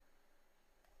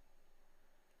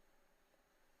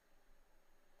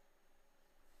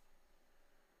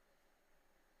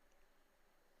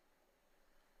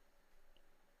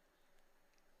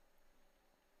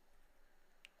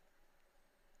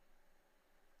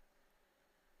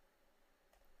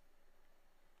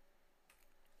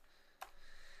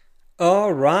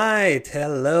All right.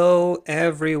 Hello,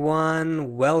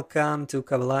 everyone. Welcome to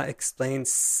Kabbalah Explained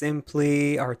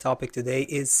Simply. Our topic today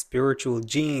is spiritual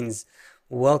genes.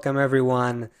 Welcome,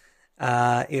 everyone.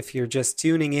 If you're just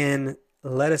tuning in,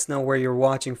 let us know where you're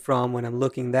watching from. When I'm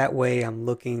looking that way, I'm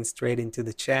looking straight into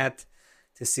the chat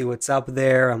to see what's up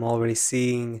there. I'm already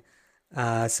seeing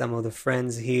some of the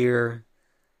friends here,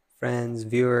 friends,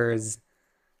 viewers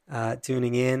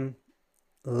tuning in.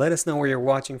 Let us know where you're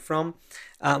watching from.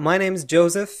 My name is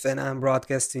Joseph, and I'm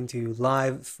broadcasting to you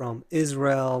live from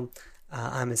Israel.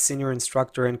 I'm a senior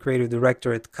instructor and creative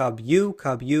director at KabU.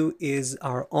 KabU is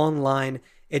our online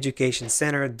education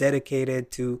center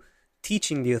dedicated to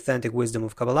teaching the authentic wisdom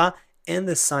of Kabbalah and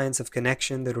the science of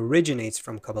connection that originates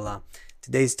from Kabbalah.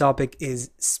 Today's topic is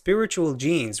spiritual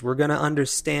genes. We're going to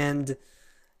understand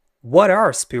what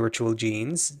are spiritual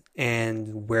genes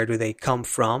and where do they come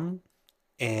from,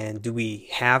 and do we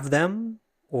have them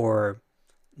or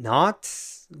not?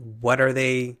 What are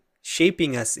they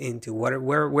shaping us into?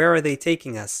 Where are they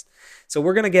taking us? So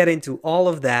we're going to get into all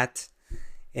of that.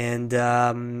 And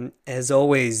as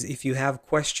always, if you have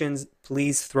questions,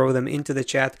 please throw them into the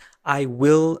chat. I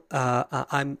will.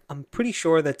 I'm pretty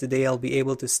sure that today I'll be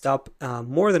able to stop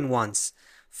more than once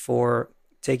for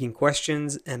taking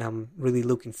questions, and I'm really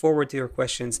looking forward to your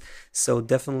questions. So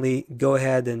definitely go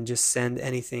ahead and just send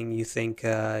anything you think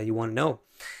you want to know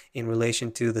in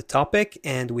relation to the topic.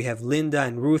 And we have Linda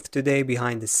and Ruth today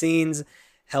behind the scenes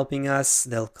helping us.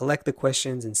 They'll collect the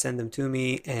questions and send them to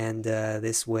me, and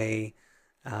this way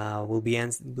we'll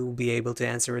be able to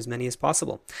answer as many as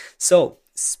possible. So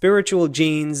spiritual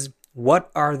genes,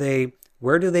 what are they?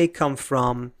 Where do they come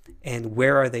from? And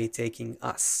where are they taking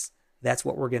us? That's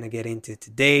what we're going to get into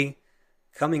today,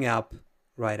 coming up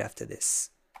right after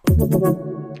this.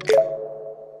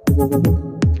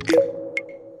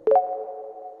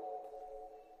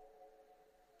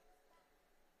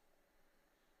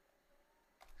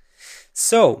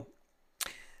 So,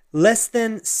 less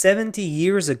than 70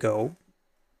 years ago,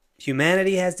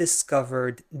 humanity has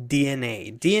discovered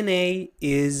DNA. DNA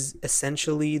is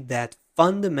essentially that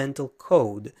fundamental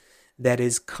code that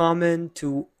is common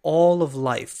to all of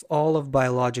life, all of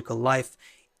biological life,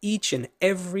 each and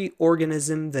every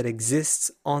organism that exists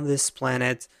on this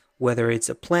planet, whether it's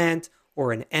a plant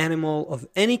or an animal of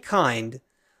any kind.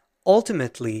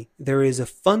 Ultimately, there is a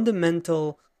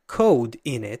fundamental code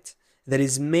in it that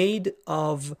is made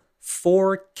of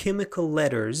four chemical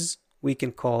letters, we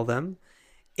can call them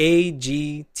A,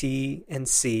 G, T, and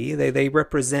C. They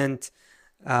represent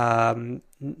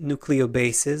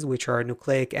nucleobases, which are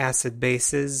nucleic acid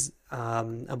bases. I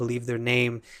believe their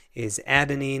name is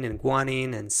adenine and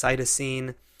guanine and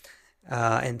cytosine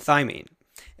and thymine.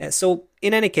 So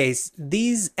in any case,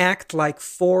 these act like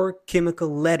four chemical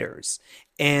letters,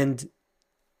 and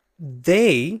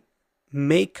they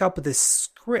make up the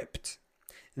script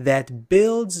that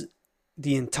builds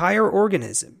the entire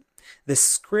organism, the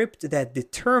script that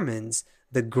determines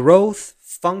the growth,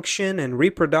 function, and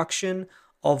reproduction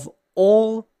of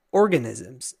all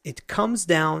organisms. It comes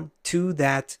down to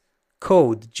that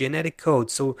code, genetic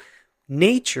code. So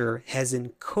nature has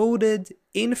encoded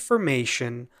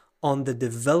information on the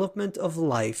development of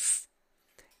life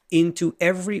into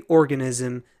every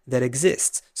organism that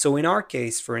exists. So in our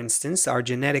case, for instance, our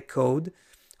genetic code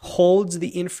holds the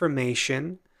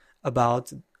information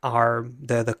about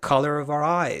the color of our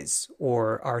eyes,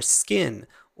 or our skin,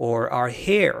 or our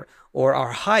hair, or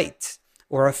our height,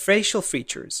 or our facial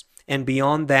features. And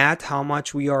beyond that, how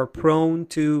much we are prone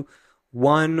to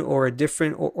one or a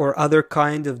different or other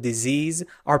kind of disease.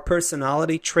 Our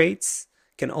personality traits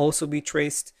can also be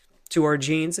traced to our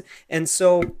genes. And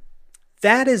so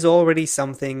that is already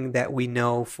something that we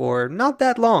know for not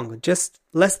that long, just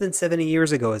less than 70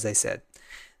 years ago, as I said.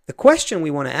 The question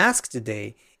we want to ask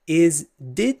today is,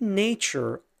 did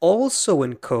nature also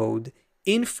encode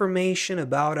information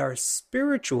about our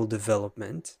spiritual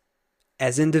development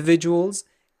as individuals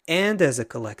and as a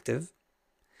collective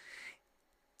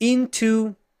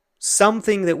into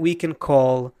something that we can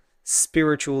call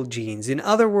spiritual genes? In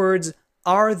other words,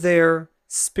 are there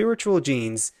spiritual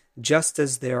genes just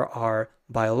as there are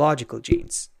biological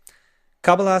genes?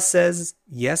 Kabbalah says,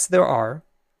 yes, there are.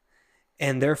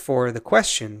 And therefore, the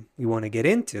question we want to get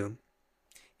into,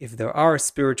 if there are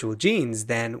spiritual genes,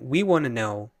 then we want to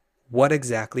know, what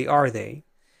exactly are they?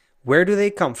 Where do they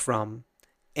come from?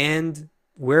 And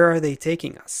where are they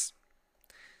taking us?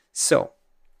 So,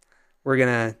 we're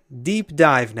going to deep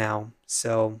dive now.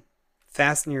 So,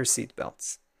 fasten your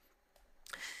seatbelts.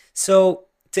 So,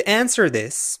 to answer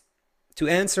this, to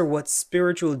answer what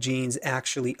spiritual genes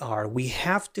actually are, we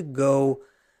have to go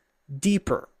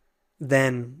deeper.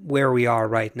 than where we are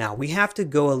right now. We have to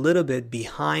go a little bit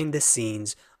behind the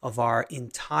scenes of our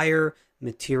entire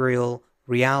material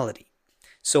reality.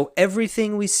 So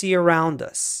everything we see around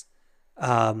us,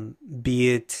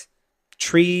 be it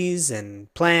trees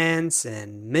and plants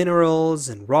and minerals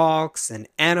and rocks and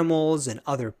animals and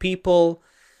other people,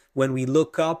 when we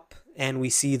look up and we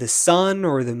see the sun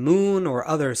or the moon or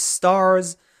other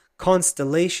stars,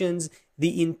 constellations,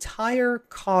 the entire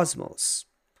cosmos,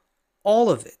 all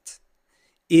of it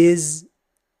is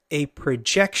a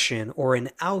projection or an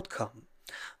outcome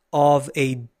of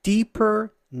a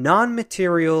deeper,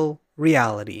 non-material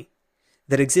reality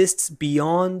that exists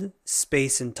beyond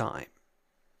space and time.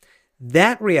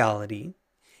 That reality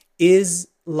is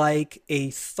like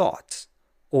a thought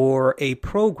or a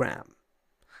program.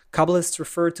 Kabbalists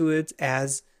refer to it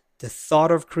as the thought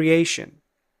of creation.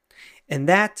 And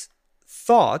that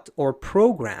thought or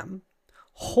program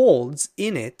holds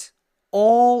in it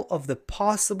all of the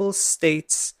possible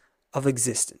states of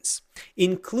existence,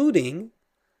 including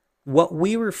what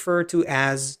we refer to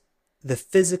as the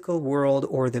physical world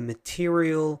or the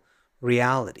material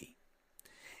reality.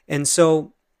 And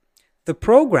so the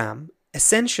program,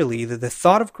 essentially, the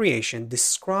thought of creation,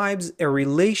 describes a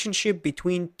relationship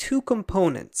between two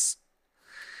components.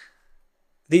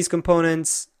 These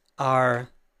components are,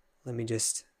 let me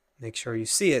just make sure you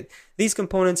see it. These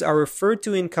components are referred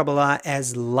to in Kabbalah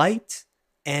as light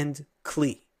and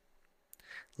kli.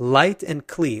 Light and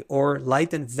kli, or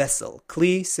light and vessel.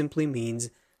 Kli simply means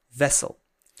vessel.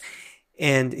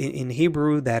 And in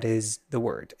Hebrew, that is the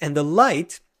word. And the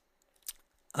light,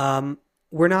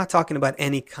 we're not talking about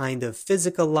any kind of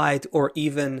physical light or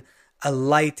even a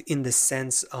light in the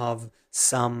sense of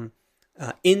some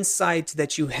insight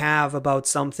that you have about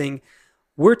something.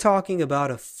 We're talking about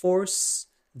a force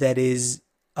that is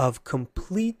of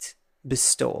complete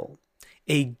bestowal,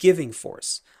 a giving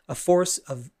force, a force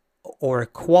of or a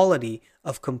quality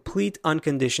of complete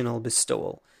unconditional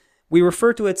bestowal. We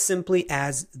refer to it simply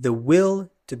as the will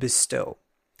to bestow.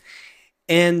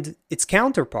 And its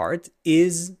counterpart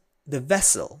is the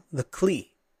vessel, the kli.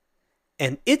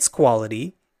 And its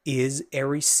quality is a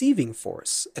receiving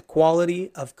force, a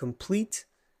quality of complete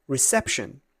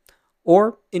reception,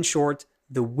 or in short,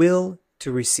 the will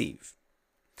to receive.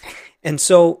 And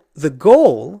so the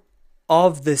goal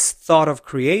of this thought of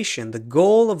creation, the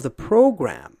goal of the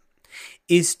program,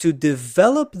 is to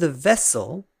develop the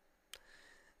vessel,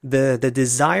 the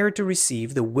desire to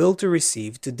receive, the will to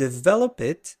receive, to develop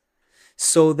it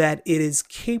so that it is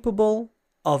capable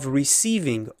of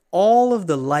receiving all of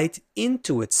the light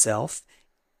into itself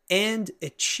and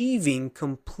achieving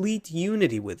complete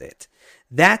unity with it.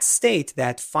 That state,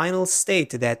 that final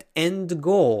state, that end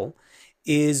goal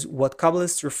is what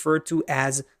Kabbalists refer to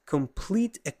as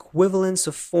complete equivalence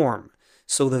of form.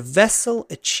 So the vessel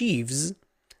achieves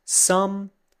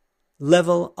some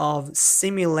level of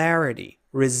similarity,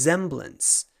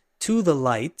 resemblance to the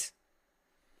light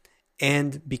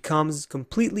and becomes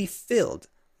completely filled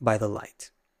by the light.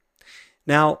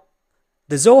 Now,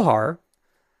 the Zohar,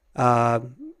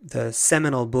 the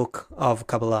seminal book of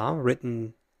Kabbalah,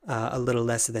 written a little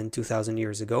less than 2,000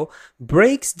 years ago,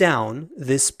 breaks down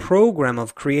this program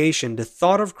of creation, the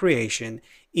thought of creation,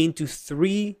 into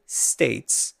three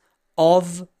states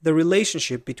of the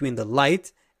relationship between the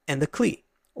light and the kli,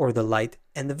 or the light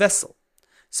and the vessel.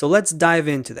 So let's dive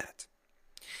into that.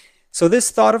 So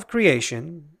this thought of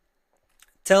creation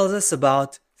tells us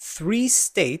about three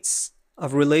states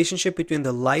of relationship between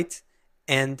the light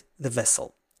and the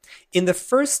vessel. In the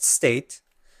first state,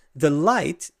 the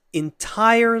light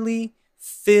entirely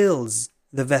fills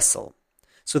the vessel.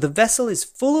 So the vessel is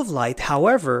full of light.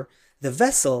 However, the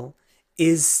vessel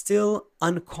is still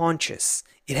unconscious.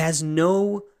 It has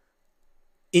no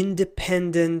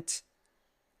independent,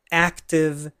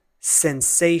 active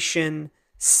sensation,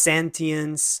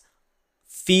 sentience,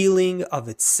 feeling of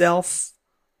itself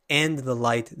and the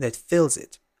light that fills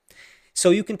it. So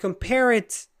you can compare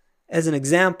it, as an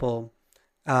example,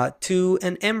 to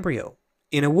an embryo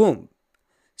in a womb.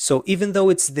 So even though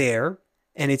it's there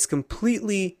and it's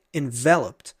completely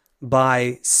enveloped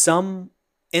by some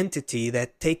entity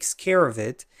that takes care of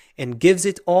it and gives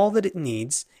it all that it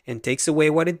needs and takes away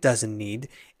what it doesn't need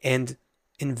and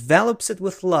envelops it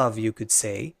with love, you could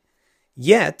say,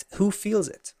 yet who feels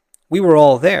it? We were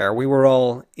all there. We were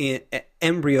all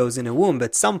embryos in a womb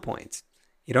at some point.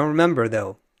 You don't remember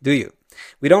though, do you?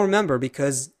 We don't remember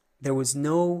because there was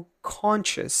no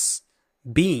conscious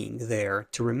being there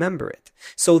to remember it.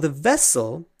 So the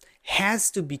vessel has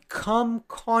to become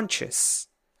conscious.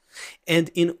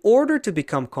 And in order to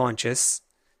become conscious,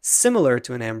 similar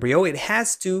to an embryo, it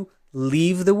has to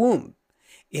leave the womb.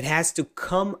 It has to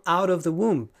come out of the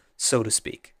womb, so to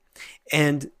speak.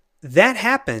 And that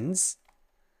happens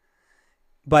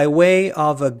by way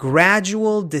of a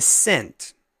gradual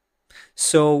descent.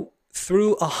 So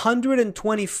through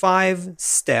 125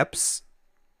 steps,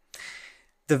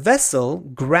 the vessel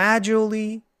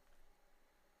gradually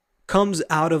comes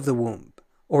out of the womb.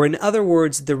 Or in other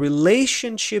words, the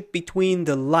relationship between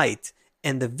the light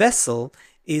and the vessel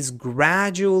is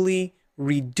gradually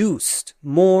reduced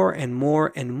more and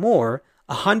more and more,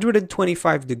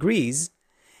 125 degrees.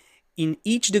 In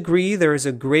each degree, there is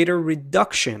a greater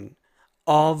reduction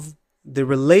of the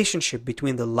relationship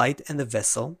between the light and the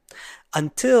vessel,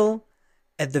 until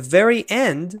at the very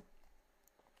end,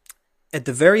 at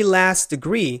the very last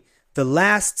degree, the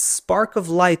last spark of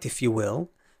light, if you will,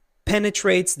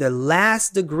 penetrates the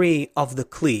last degree of the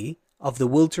kli, of the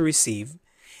will to receive,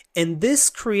 and this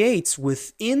creates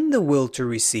within the will to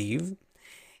receive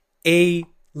a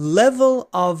level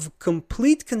of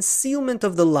complete concealment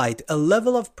of the light, a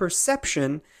level of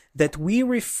perception that we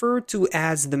refer to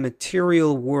as the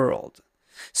material world.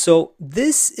 So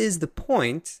this is the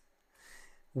point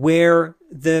where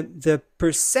the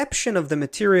perception of the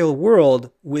material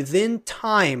world within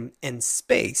time and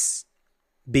space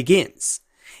begins.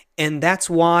 And that's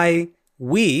why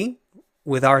we,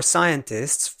 with our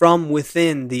scientists, from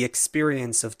within the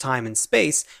experience of time and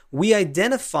space, we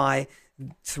identify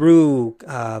through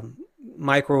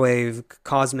microwave,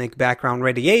 cosmic background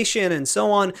radiation, and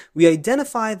so on, we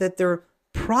identify that there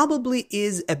probably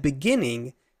is a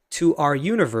beginning to our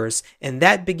universe, and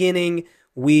that beginning,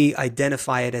 we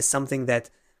identify it as something that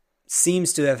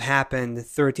seems to have happened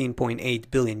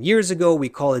 13.8 billion years ago. We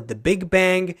call it the Big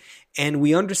Bang, and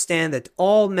we understand that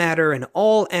all matter and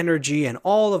all energy and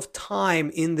all of time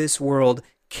in this world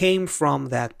came from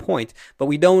that point. But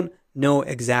we don't know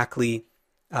exactly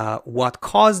what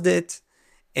caused it,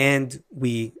 and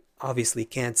we obviously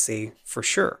can't say for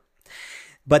sure.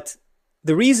 But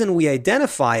the reason we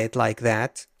identify it like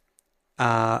that,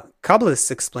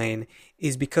 Kabbalists explain,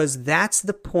 is because that's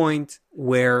the point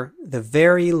where the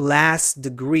very last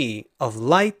degree of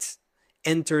light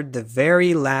entered the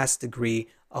very last degree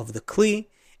of the kli,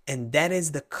 and that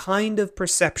is the kind of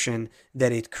perception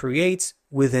that it creates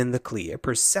within the kli, a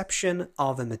perception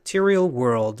of a material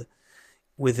world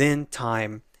within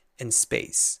time and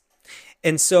space.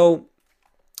 And so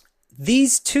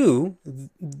these two,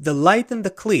 the light and the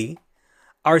kli,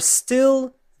 are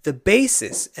still the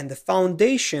basis and the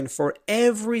foundation for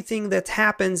everything that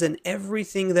happens and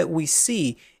everything that we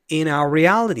see in our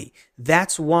reality.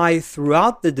 That's why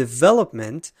throughout the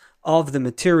development of the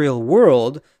material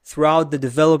world, throughout the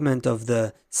development of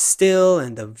the still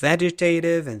and the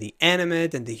vegetative and the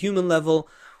animate and the human level,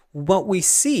 what we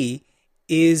see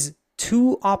is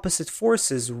two opposite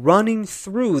forces running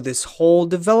through this whole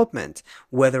development,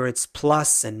 whether it's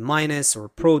plus and minus or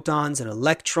protons and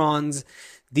electrons.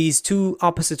 These two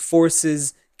opposite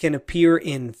forces can appear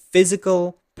in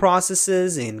physical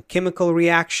processes, in chemical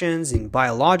reactions, in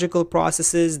biological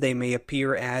processes. They may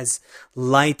appear as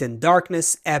light and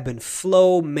darkness, ebb and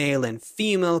flow, male and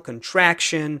female,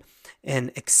 contraction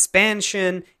and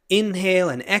expansion, inhale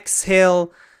and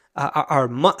exhale,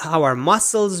 how our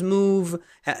muscles move.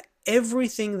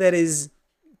 Everything that is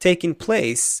taking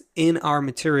place in our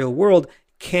material world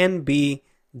can be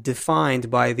defined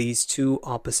by these two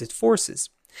opposite forces.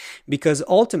 Because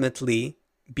ultimately,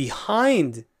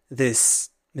 behind this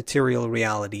material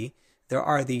reality, there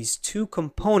are these two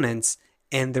components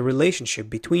and the relationship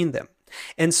between them.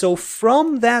 And so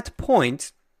from that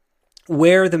point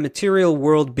where the material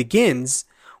world begins,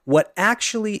 what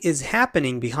actually is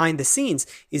happening behind the scenes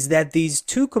is that these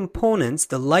two components,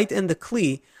 the light and the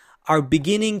kli, are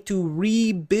beginning to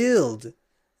rebuild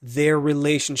their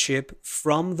relationship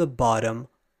from the bottom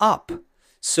up.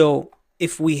 So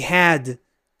if we had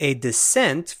a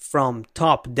descent from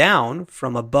top down,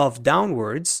 from above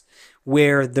downwards,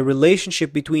 where the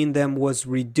relationship between them was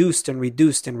reduced and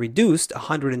reduced and reduced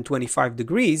 125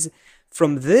 degrees,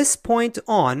 from this point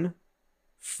on,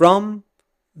 from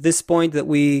this point that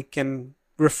we can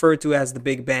refer to as the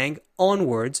Big Bang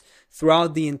onwards,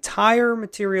 throughout the entire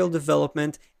material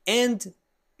development and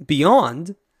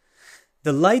beyond,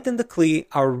 the light and the kli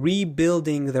are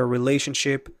rebuilding their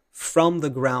relationship from the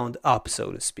ground up,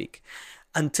 so to speak,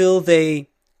 until they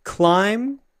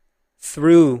climb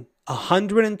through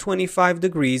 125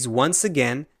 degrees, once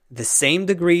again, the same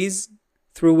degrees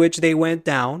through which they went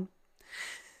down.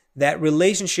 That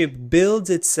relationship builds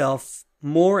itself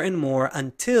more and more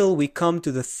until we come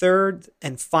to the third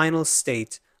and final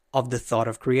state of the thought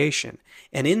of creation.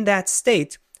 And in that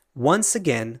state, once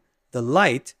again, the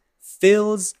light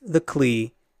fills the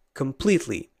kli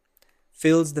completely,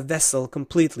 fills the vessel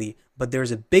completely. But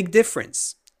there's a big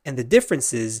difference. And the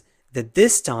difference is that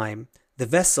this time the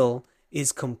vessel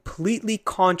is completely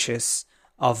conscious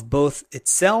of both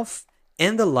itself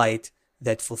and the light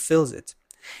that fulfills it.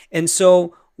 And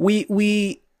so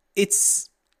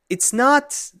it's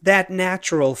not that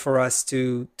natural for us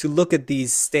to look at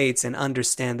these states and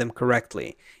understand them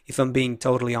correctly, if I'm being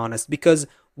totally honest, because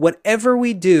whatever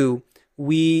we do,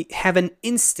 we have an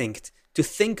instinct to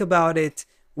think about it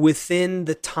within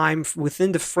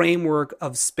the framework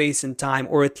of space and time,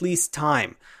 or at least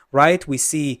time, right? We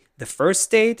see the first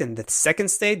state and the second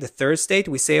state, the third state,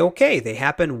 we say, okay, they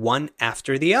happen one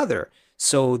after the other.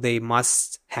 So they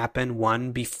must happen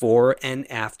one before and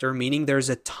after, meaning there's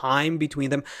a time between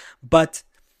them. But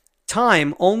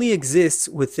time only exists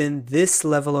within this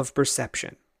level of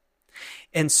perception.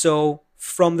 And so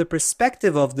from the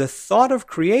perspective of the thought of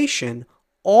creation,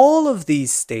 all of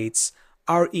these states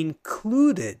are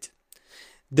included.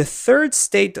 The third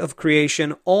state of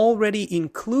creation already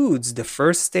includes the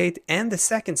first state and the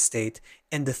second state,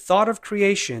 and the thought of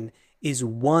creation is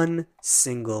one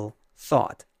single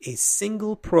thought, a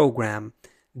single program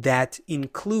that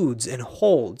includes and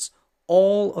holds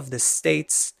all of the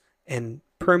states and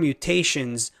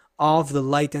permutations of the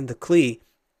light and the kli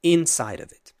inside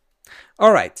of it.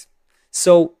 All right,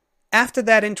 so after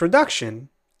that introduction,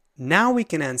 now we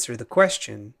can answer the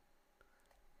question,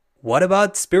 what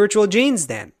about spiritual genes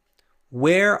then?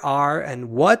 Where are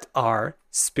and what are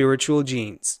spiritual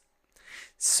genes?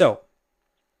 So,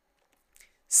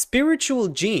 spiritual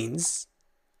genes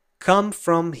come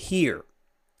from here,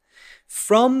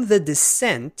 from the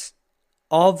descent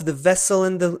of the vessel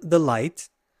and the light,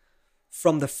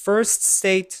 from the first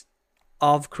state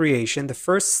of creation, the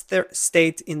first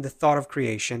state in the thought of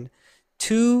creation,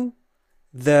 to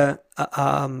the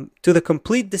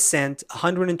complete descent,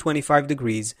 125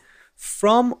 degrees.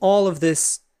 From all of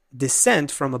this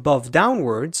descent from above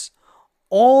downwards,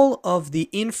 all of the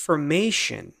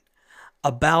information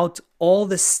about all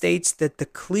the states that the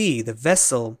kli, the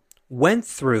vessel, went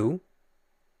through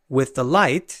with the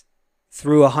light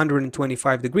through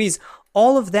 125 degrees,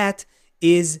 all of that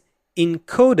is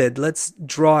encoded. Let's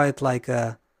draw it like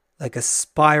a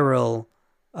spiral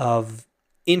of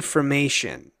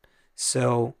information.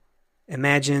 So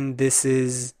imagine this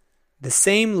is the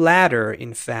same ladder,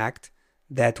 in fact,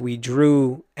 that we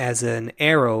drew as an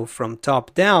arrow from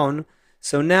top down.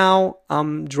 So now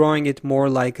I'm drawing it more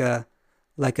like a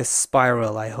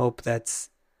spiral. I hope that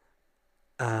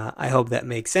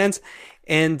makes sense.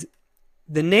 And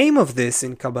the name of this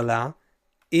in Kabbalah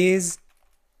is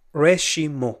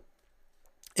Reshimo.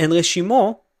 And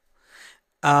Reshimo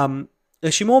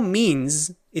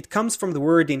means, it comes from the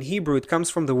word in Hebrew, it comes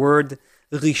from the word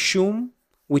Rishum,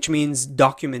 which means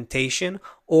documentation,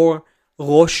 or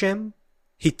Roshem,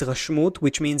 Hitrashmut,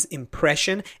 which means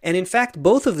impression. And in fact,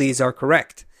 both of these are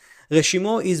correct.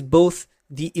 Reshimo is both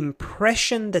the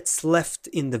impression that's left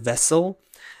in the vessel,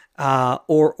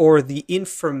 or the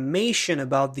information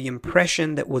about the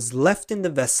impression that was left in the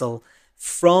vessel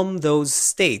from those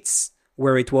states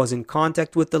where it was in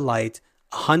contact with the light,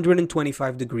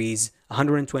 125 degrees,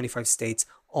 125 states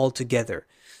altogether.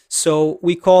 So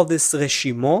we call this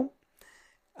Reshimo.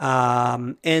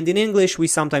 And in English, we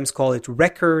sometimes call it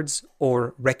records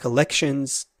or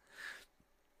recollections.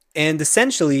 And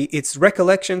essentially, it's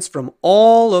recollections from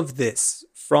all of this,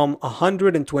 from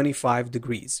 125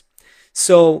 degrees.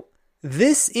 So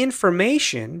this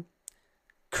information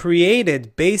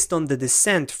created based on the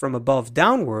descent from above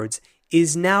downwards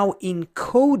is now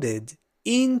encoded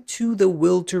into the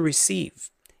will to receive,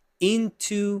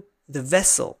 into the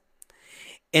vessel.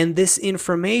 And this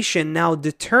information now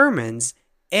determines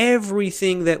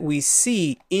everything that we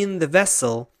see in the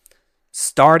vessel,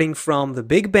 starting from the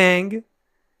Big Bang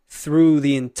through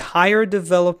the entire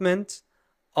development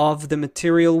of the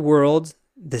material world,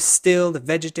 the still, the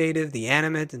vegetative, the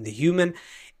animate, and the human,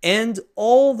 and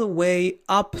all the way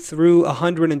up through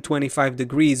 125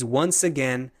 degrees, once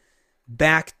again,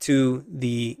 back to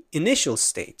the initial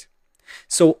state.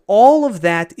 So all of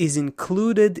that is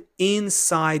included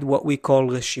inside what we call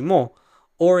Reshimo,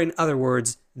 or in other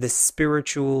words, the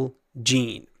spiritual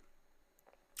gene.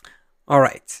 All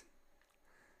right.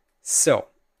 So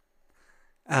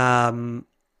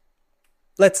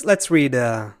let's read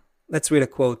a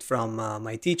quote from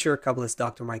my teacher, Kabbalist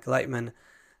Dr. Michael Eitman,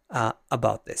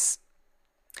 about this.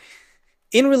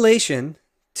 In relation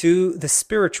to the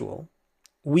spiritual,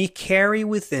 we carry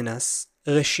within us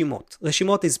Reshimot.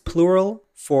 Reshimot is plural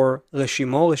for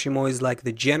Reshimo. Reshimo is like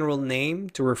the general name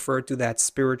to refer to that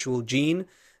spiritual gene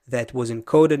that was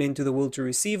encoded into the will to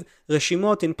receive.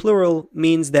 Reshimot in plural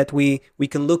means that we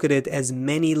can look at it as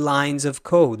many lines of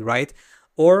code, right?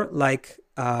 Or like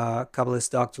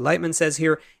Kabbalist Dr. Lightman says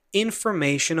here,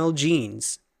 informational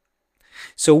genes.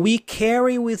 So we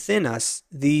carry within us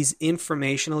these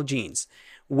informational genes.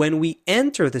 When we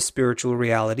enter the spiritual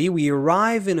reality, we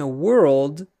arrive in a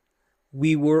world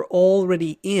we were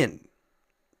already in.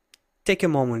 Take a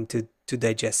moment to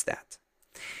digest that.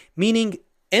 Meaning,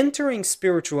 entering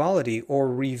spirituality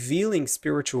or revealing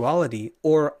spirituality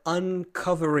or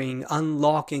uncovering,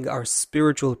 unlocking our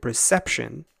spiritual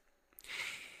perception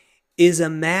is a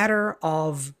matter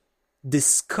of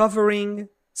discovering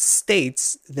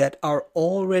states that are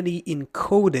already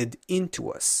encoded into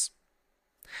us.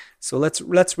 So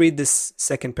let's read this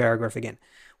second paragraph again.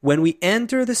 When we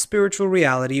enter the spiritual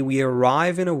reality, we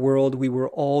arrive in a world we were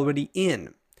already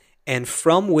in, and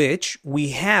from which we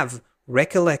have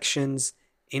recollections,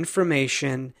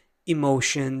 information,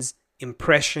 emotions,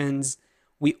 impressions.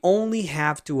 We only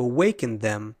have to awaken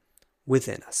them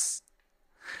within us.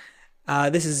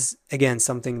 This is, again,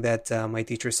 something that my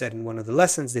teacher said in one of the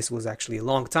lessons. This was actually a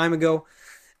long time ago.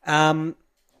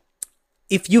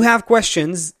 If you have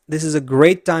questions, this is a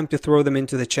great time to throw them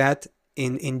into the chat.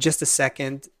 In just a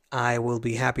second, I will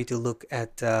be happy to look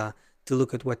at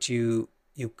what you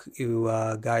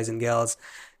guys and gals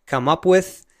come up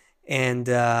with, and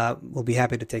we'll be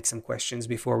happy to take some questions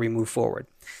before we move forward.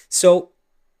 So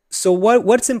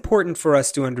what's important for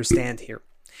us to understand here?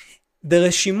 The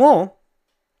Reshimot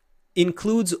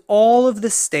includes all of the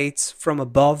states from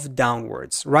above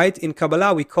downwards, right? In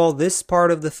Kabbalah, we call this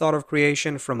part of the thought of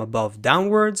creation from above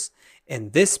downwards,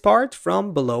 and this part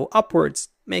from below upwards.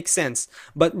 Makes sense.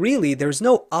 But really, there's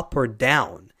no up or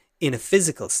down in a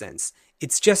physical sense.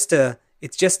 It's just a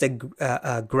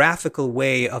graphical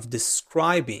way of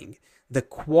describing the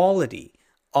quality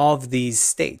of these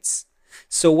states.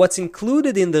 So what's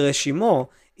included in the Reshimot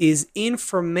is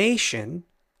information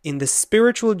in the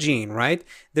spiritual gene, right?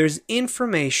 There's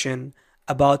information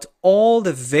about all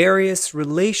the various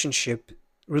relationships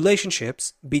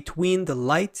between the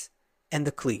light and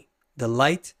the kli, the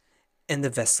light and the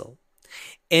vessel.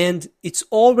 And it's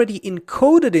already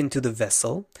encoded into the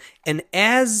vessel, and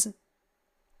as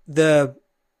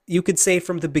you could say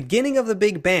from the beginning of the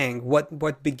Big Bang,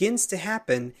 what begins to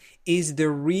happen is the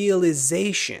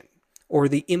realization or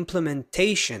the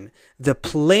implementation, the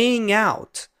playing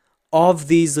out of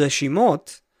these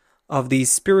Reshimot, of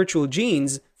these spiritual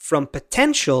genes, from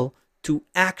potential to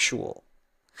actual.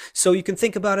 So you can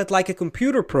think about it like a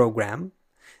computer program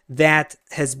that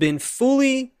has been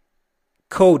fully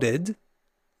coded.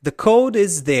 The code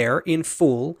is there in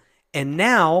full, and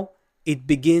now it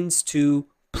begins to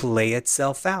play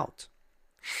itself out.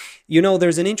 You know,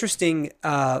 there's an interesting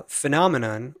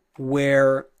phenomenon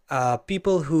where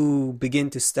people who begin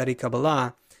to study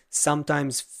Kabbalah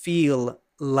sometimes feel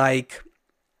like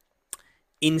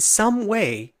in some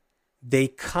way they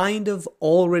kind of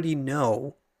already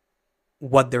know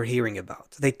what they're hearing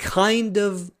about. They kind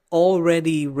of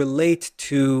already relate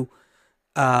to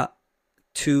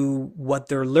what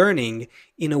they're learning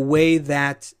in a way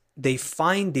that they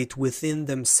find it within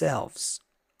themselves.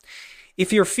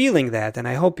 If you're feeling that, and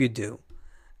I hope you do,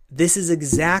 this is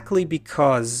exactly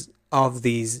because of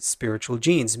these spiritual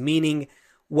genes. Meaning,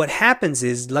 what happens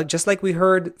is, just like we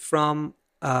heard from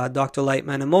Dr.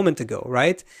 Lightman a moment ago,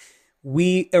 right?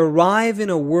 We arrive in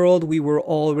a world we were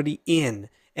already in.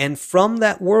 And from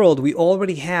that world, we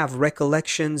already have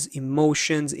recollections,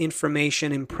 emotions,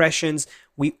 information, impressions.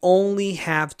 We only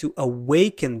have to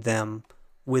awaken them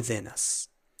within us.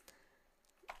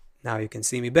 Now you can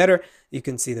see me better. You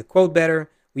can see the quote better.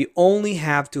 We only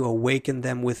have to awaken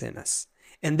them within us.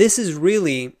 And this is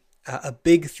really a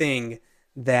big thing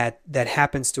that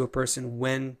happens to a person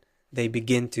when they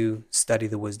begin to study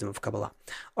the wisdom of Kabbalah.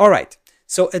 All right.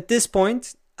 So at this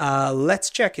point, let's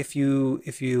check if you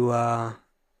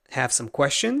have some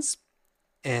questions,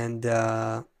 and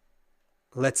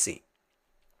let's see.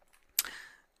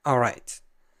 All right.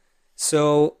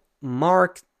 So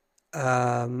Mark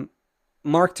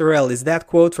Terrell, is that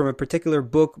quote from a particular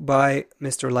book by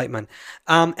Mr. Lightman?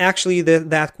 Actually,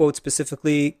 that quote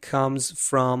specifically comes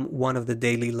from one of the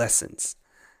daily lessons.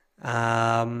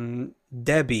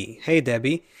 Debbie, hey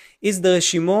Debbie, is the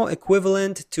Reshimot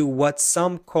equivalent to what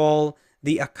some call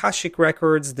the Akashic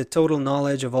records, the total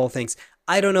knowledge of all things?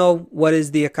 I don't know what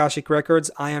is the Akashic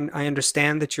records. I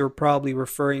understand that you're probably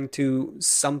referring to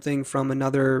something from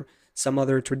some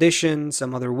other tradition,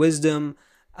 some other wisdom.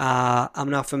 I'm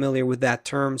not familiar with that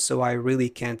term, so I really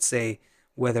can't say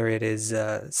whether it is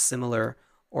similar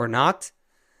or not.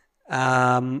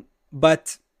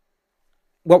 But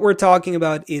what we're talking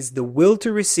about is the will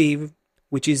to receive,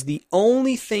 which is the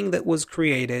only thing that was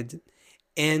created,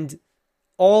 and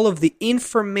all of the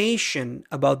information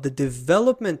about the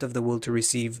development of the will to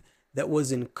receive that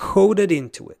was encoded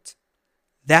into it.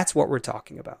 That's what we're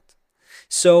talking about.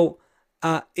 So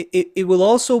it will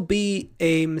also be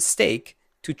a mistake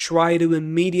to try to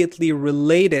immediately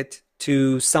relate it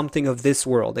to something of this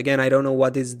world. Again, I don't know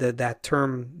what is that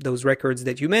term, those records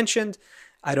that you mentioned.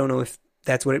 I don't know if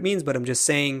that's what it means, but I'm just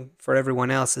saying for everyone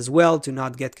else as well to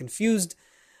not get confused.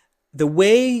 The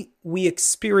way we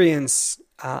experience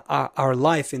our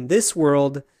life in this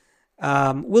world,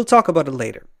 we'll talk about it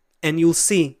later. And you'll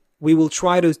see, we will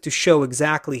try to show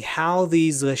exactly how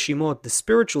these reshimot, the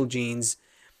spiritual genes,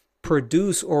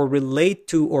 produce or relate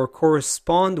to or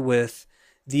correspond with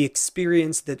the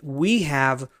experience that we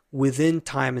have within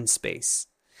time and space.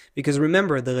 Because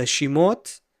remember, the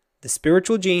reshimot, the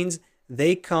spiritual genes,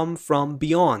 they come from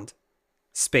beyond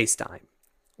space-time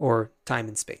or time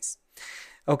and space.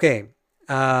 Okay,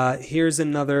 here's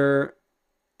another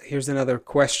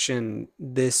question.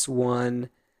 This one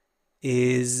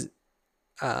is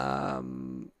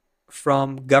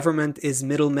from Government is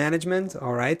Middle Management.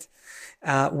 All right.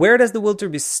 Where does the will to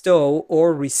bestow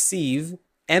or receive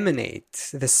emanate?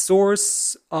 The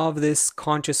source of this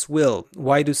conscious will.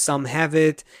 Why do some have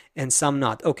it and some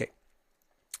not? Okay.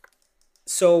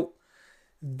 So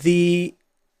the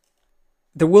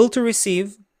will to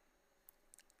receive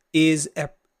is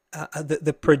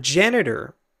the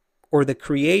progenitor or the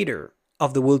creator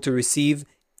of the will to receive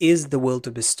is the will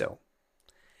to bestow.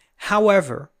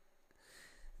 However,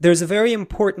 there's a very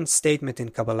important statement in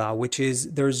Kabbalah, which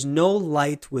is there's no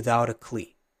light without a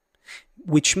kli,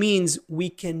 which means we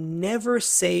can never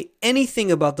say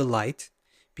anything about the light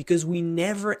because we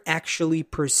never actually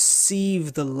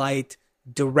perceive the light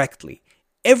directly.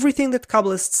 Everything that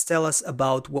Kabbalists tell us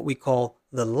about what we call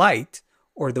the light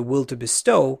or the will to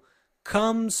bestow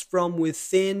comes from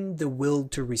within the will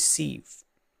to receive,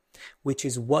 which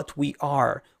is what we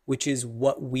are, which is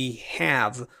what we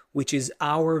have, which is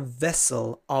our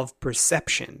vessel of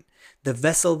perception, the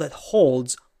vessel that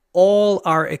holds all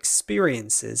our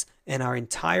experiences and our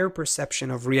entire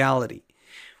perception of reality.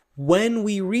 When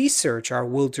we research our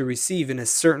will to receive in a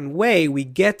certain way, we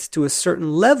get to a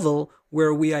certain level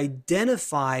where we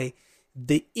identify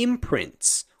the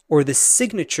imprints or the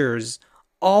signatures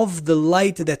of the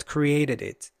light that created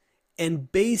it.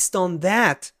 And based on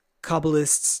that,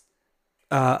 Kabbalists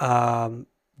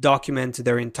document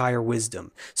their entire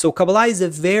wisdom. So Kabbalah is a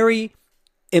very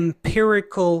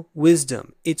empirical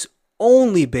wisdom. It's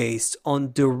only based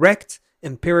on direct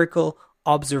empirical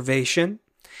observation.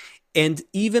 And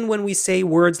even when we say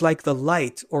words like the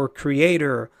light or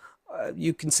creator,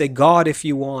 you can say God if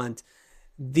you want,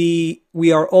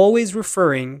 we are always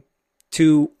referring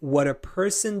to what a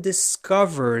person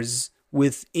discovers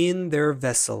within their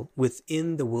vessel,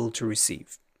 within the will to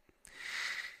receive.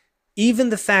 Even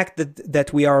the fact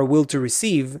that we are a will to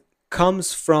receive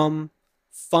comes from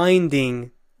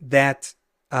finding that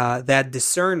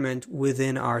discernment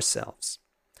within ourselves.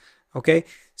 Okay,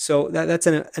 so that's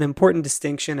an important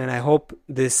distinction, and I hope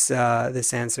this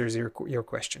answers your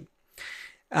question.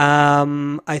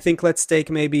 I think let's take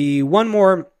maybe one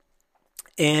more,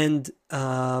 and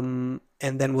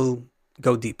then we'll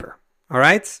go deeper. All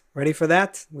right, ready for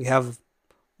that? We have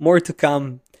more to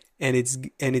come, and it's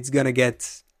gonna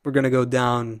get. We're gonna go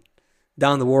down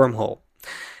the wormhole.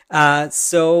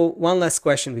 So one last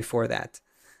question before that.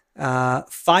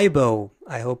 Fibo,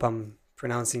 I hope I'm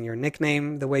pronouncing your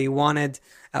nickname the way you wanted.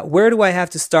 Where do I have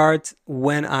to start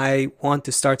when I want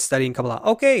to start studying Kabbalah?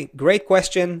 Okay, great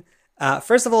question.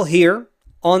 First of all, here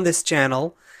on this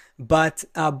channel, but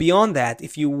beyond that,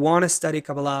 if you want to study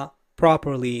Kabbalah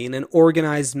properly in an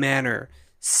organized manner,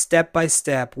 step by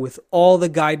step, with all the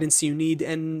guidance you need,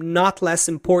 and not less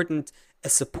important, a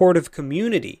supportive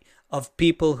community of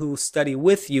people who study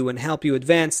with you and help you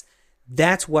advance,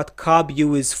 that's what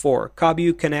KabU is for.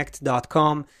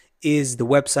 KabUconnect.com is the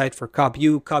website for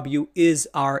KabU. KabU is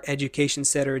our education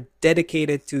center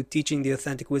dedicated to teaching the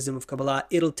authentic wisdom of Kabbalah.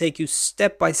 It'll take you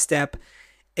step by step,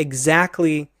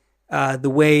 exactly the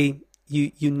way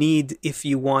you need if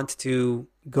you want to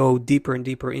go deeper and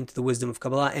deeper into the wisdom of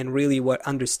Kabbalah and really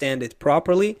understand it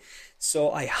properly.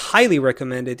 So I highly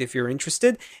recommend it if you're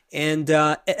interested. And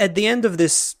at the end of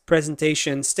this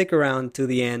presentation, stick around to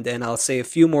the end and I'll say a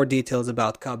few more details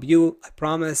about KabU, I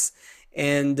promise.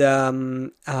 And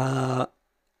in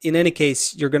any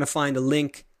case, you're going to find a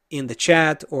link in the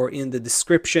chat or in the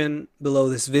description below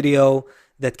this video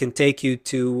that can take you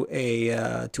to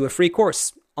a free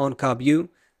course on KabU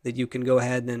that you can go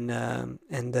ahead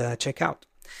and check out.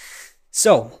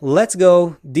 So let's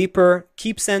go deeper.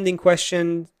 Keep sending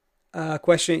your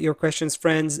questions,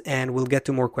 friends, and we'll get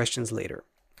to more questions later.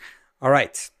 All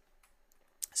right.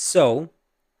 So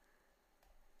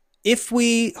if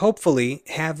we hopefully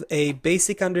have a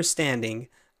basic understanding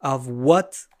of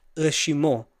what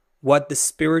Reshimo, what the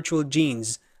spiritual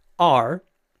genes are,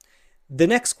 the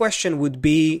next question would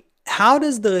be, how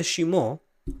does the Reshimo,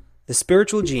 the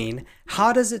spiritual gene,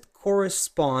 how does it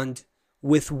correspond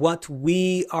with what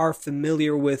we are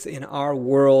familiar with in our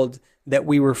world that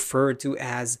we refer to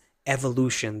as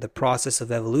evolution, the process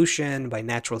of evolution by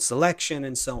natural selection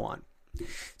and so on?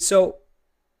 So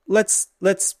let's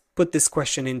put this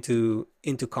question into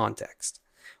context.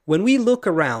 When we look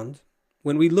around,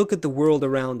 when we look at the world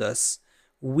around us,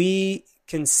 we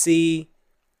can see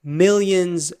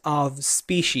millions of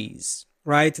species,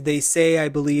 right? They say, I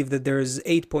believe, that there's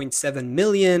 8.7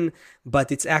 million,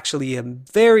 but it's actually a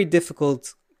very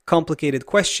difficult, complicated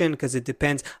question because it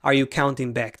depends. Are you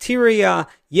counting bacteria?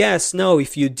 Yes, no.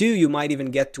 If you do, you might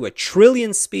even get to 1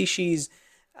 trillion species.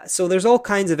 So there's all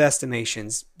kinds of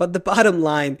estimations, but the bottom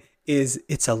line is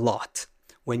it's a lot.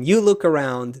 When you look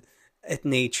around at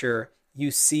nature, you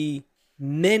see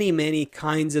many, many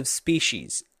kinds of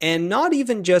species, and not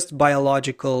even just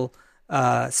biological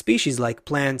species like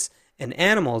plants and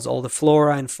animals, all the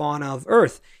flora and fauna of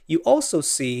Earth. You also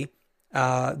see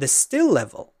the still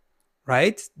level,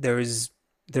 right? There is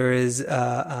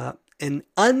an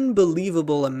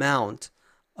unbelievable amount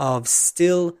of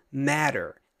still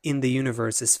matter in the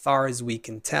universe as far as we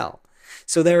can tell.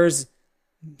 So there's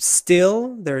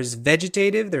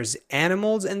vegetative, there's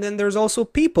animals, and then there's also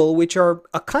people, which are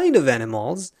a kind of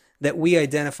animals that we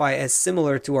identify as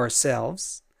similar to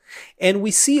ourselves. And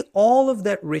we see all of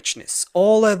that richness,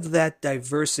 all of that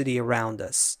diversity around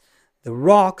us. The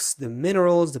rocks, the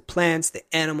minerals, the plants, the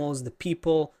animals, the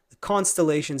people, the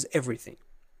constellations, everything.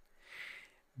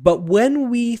 But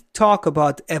when we talk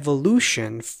about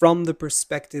evolution from the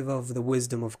perspective of the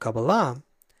wisdom of Kabbalah,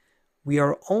 we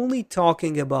are only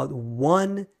talking about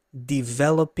one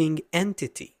developing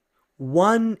entity.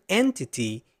 One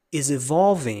entity is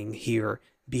evolving here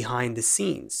behind the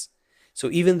scenes. So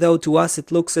even though to us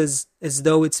it looks as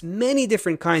though it's many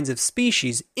different kinds of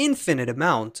species, infinite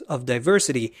amount of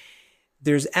diversity,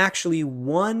 there's actually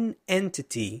one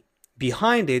entity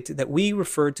behind it that we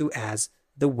refer to as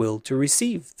the will to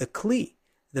receive, the Kli,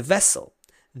 the vessel.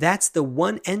 That's the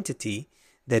one entity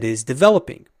that is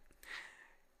developing.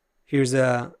 Here's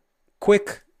a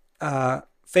quick,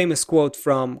 famous quote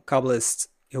from Kabbalist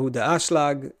Yehuda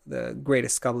Ashlag, the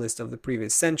greatest Kabbalist of the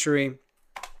previous century,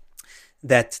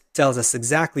 that tells us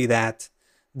exactly that.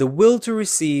 The will to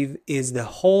receive is the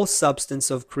whole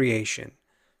substance of creation,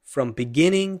 from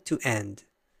beginning to end.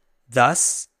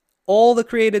 Thus, all the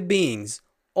created beings,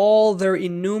 all their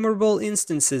innumerable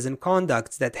instances and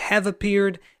conducts that have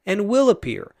appeared and will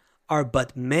appear, are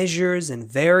but measures and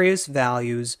various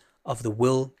values of the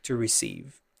will to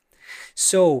receive.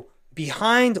 So,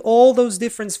 behind all those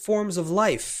different forms of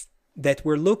life that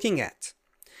we're looking at,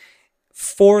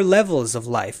 4 levels of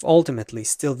life, ultimately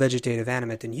still vegetative,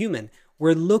 animate, and human,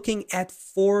 we're looking at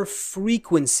 4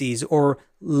 frequencies or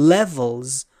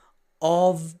levels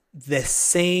of the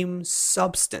same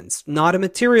substance. Not a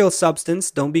material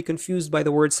substance, don't be confused by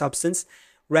the word substance.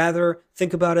 Rather,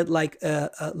 think about it like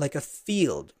a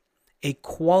field, a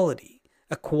quality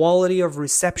of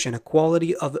reception, a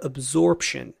quality of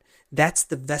absorption. That's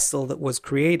the vessel that was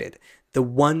created, the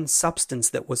one substance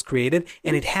that was created,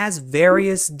 and it has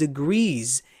various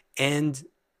degrees and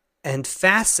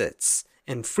facets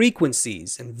and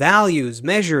frequencies and values,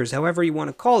 measures, however you want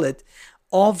to call it,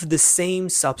 of the same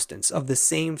substance, of the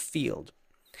same field.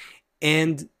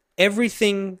 And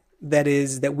everything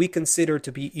that we consider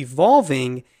to be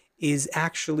evolving is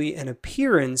actually an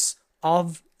appearance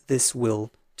of this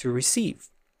will to receive.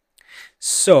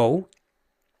 So,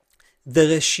 the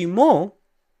Reshimo,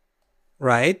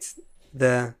 right,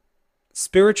 the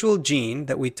spiritual gene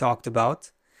that we talked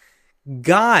about,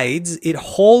 guides, it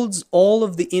holds all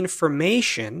of the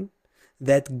information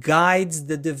that guides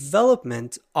the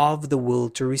development of the will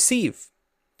to receive.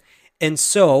 And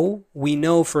so, we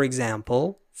know, for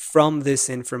example, from this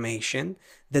information,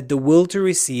 that the will to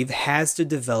receive has to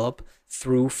develop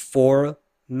through 4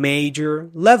 major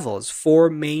levels,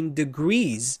 4 main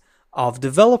degrees of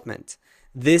development.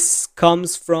 This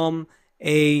comes from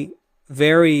a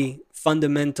very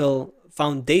fundamental,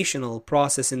 foundational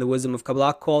process in the wisdom of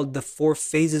Kabbalah called the 4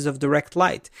 phases of direct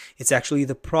light. It's actually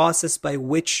the process by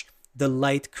which the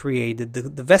light created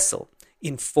the vessel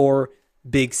in 4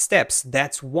 big steps.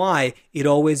 That's why it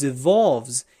always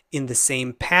evolves in the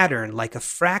same pattern, like a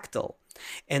fractal.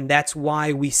 And that's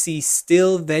why we see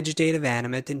still vegetative,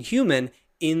 animate, and human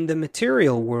in the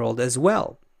material world as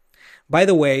well. By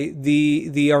the way,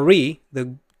 the Ari,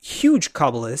 the huge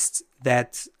Kabbalists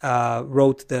that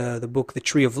wrote the book, The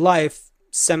Tree of Life,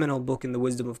 seminal book in the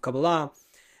wisdom of Kabbalah,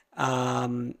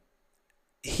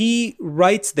 he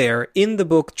writes there in the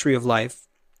book Tree of Life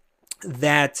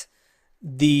that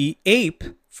the ape,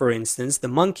 for instance, the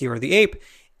monkey or the ape,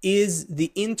 is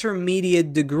the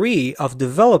intermediate degree of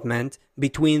development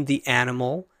between the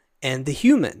animal and the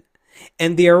human.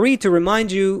 And the Ari, to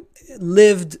remind you,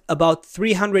 lived about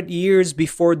 300 years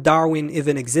before Darwin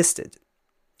even existed.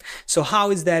 So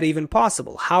how is that even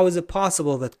possible? How is it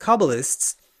possible that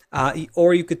Kabbalists,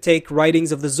 or you could take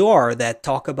writings of the Zohar that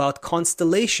talk about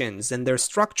constellations and their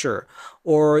structure,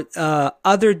 or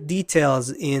other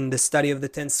details in the study of the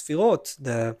 10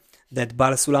 Sfirot that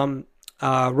Baal Sulam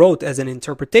wrote as an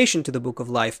interpretation to the Book of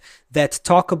Life, that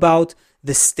talk about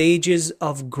the stages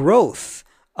of growth,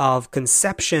 of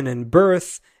conception and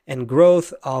birth and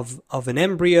growth of an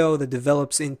embryo that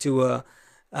develops into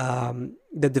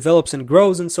that develops and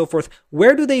grows and so forth.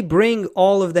 Where do they bring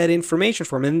all of that information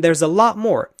from? And there's a lot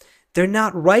more. They're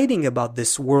not writing about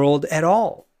this world at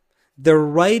all. They're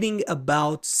writing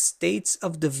about states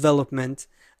of development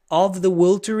of the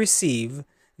will to receive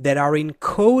that are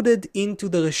encoded into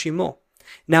the Reshimot.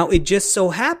 Now, it just so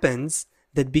happens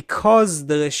that because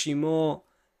the Reshimot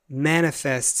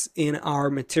manifests in our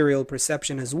material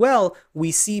perception as well,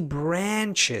 we see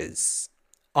branches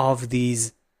of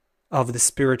the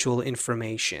spiritual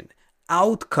information,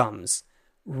 outcomes,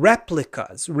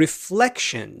 replicas,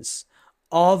 reflections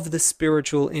of the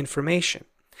spiritual information.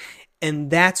 And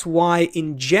that's why,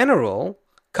 in general,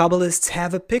 Kabbalists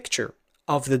have a picture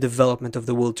of the development of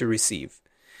the will to receive.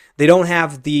 They don't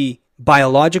have the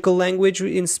biological language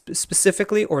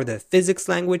specifically, or the physics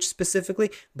language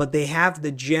specifically, but they have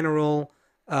the general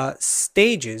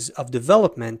stages of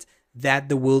development that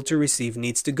the will to receive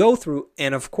needs to go through.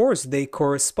 And of course, they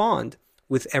correspond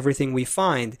with everything we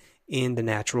find in the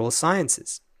natural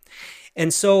sciences.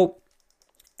 And so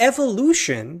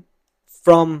evolution,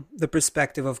 from the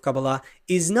perspective of Kabbalah,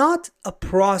 is not a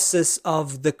process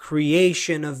of the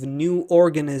creation of new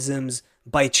organisms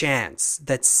by chance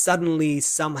that suddenly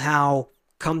somehow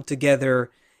come together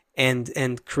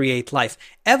and create life.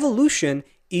 Evolution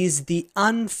is the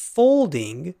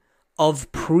unfolding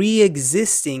of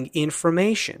pre-existing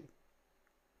information.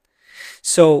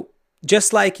 So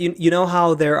just like you know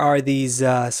how there are these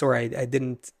I should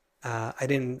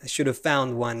have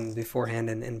found one beforehand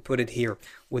and put it here,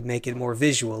 would make it more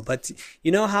visual. But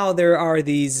you know how there are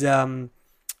these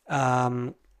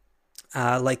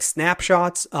like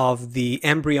snapshots of the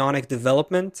embryonic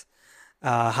development,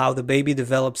 how the baby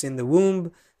develops in the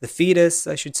womb, the fetus,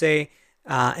 I should say,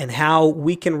 and how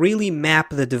we can really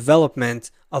map the development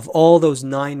of all those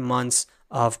 9 months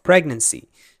of pregnancy.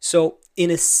 So in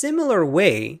a similar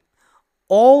way,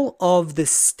 all of the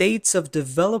states of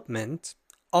development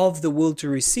of the will to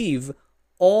receive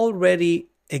already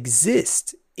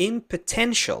exist in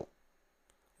potential.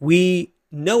 We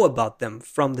know about them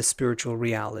from the spiritual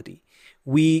reality.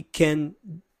 We can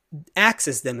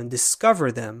access them and discover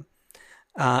them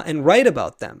and write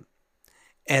about them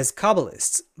as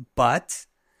Kabbalists, but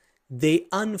they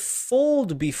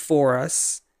unfold before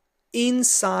us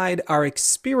inside our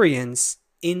experience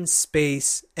in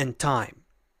space and time.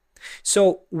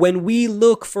 So when we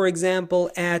look, for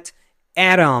example, at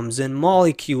atoms and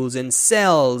molecules and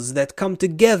cells that come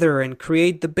together and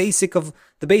create the basic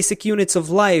units of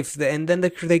life, and then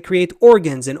they create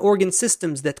organs and organ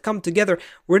systems that come together,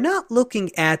 we're not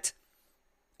looking at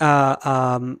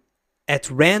random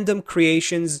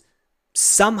creations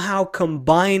somehow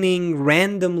combining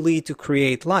randomly to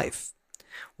create life.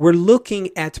 We're looking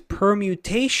at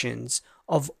permutations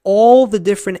of all the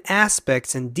different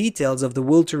aspects and details of the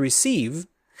will to receive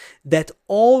that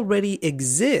already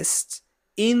exist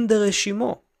in the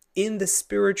Reshimot, in the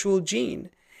spiritual gene.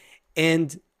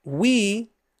 And we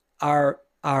are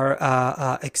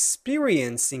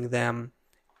experiencing them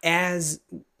as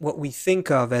what we think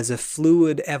of as a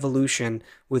fluid evolution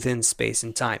within space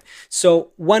and time.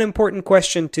 So one important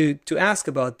question to ask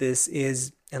about this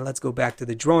is, and let's go back to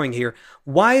the drawing here,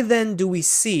 why then do we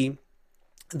see,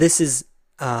 this is,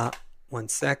 one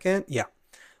second, yeah.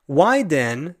 Why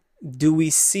then do we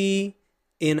see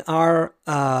in our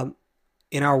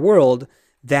world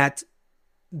that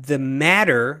the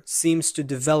matter seems to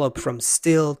develop from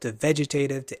still to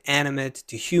vegetative to animate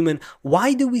to human?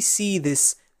 Why do we see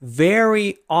this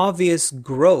very obvious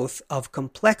growth of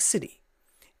complexity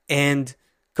and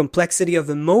complexity of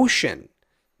emotion,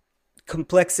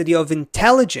 complexity of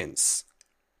intelligence?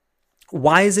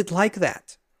 Why is it like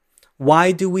that?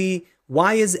 Why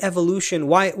is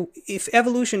evolution, if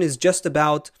evolution is just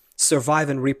about survive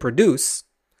and reproduce,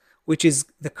 which is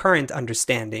the current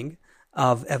understanding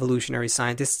of evolutionary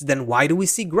scientists, then why do we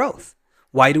see growth?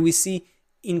 Why do we see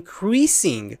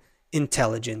increasing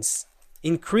intelligence,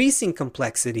 increasing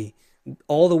complexity,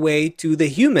 all the way to the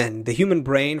human? The human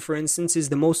brain, for instance, is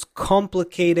the most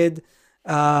complicated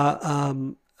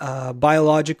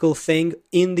biological thing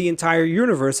in the entire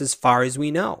universe as far as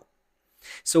we know.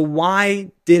 So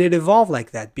why did it evolve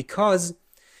like that? Because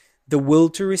the will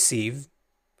to receive,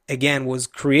 again, was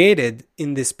created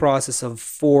in this process of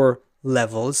 4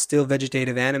 levels, still,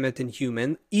 vegetative, animate, and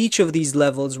human. Each of these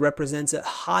levels represents a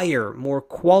higher, more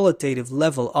qualitative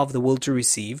level of the will to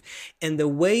receive. And the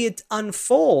way it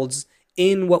unfolds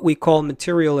in what we call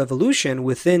material evolution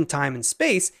within time and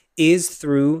space is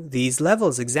through these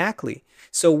levels exactly.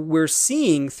 So we're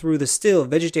seeing through the still,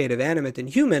 vegetative, animate, and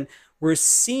human, we're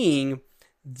seeing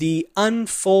the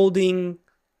unfolding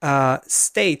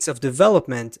states of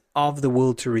development of the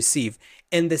will to receive.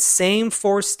 And the same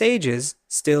 4 stages,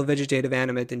 still, vegetative,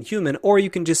 animate, and human, or you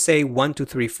can just say 1, 2,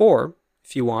 3, 4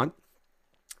 if you want.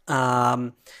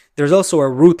 There's also a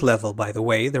root level, by the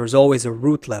way. There's always a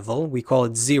root level. We call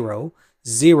it 0,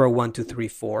 0, 1, 2, 3,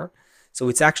 4. So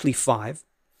it's actually 5.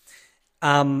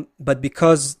 But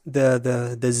because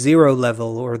the 0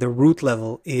 level or the root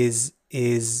level is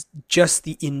just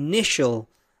the initial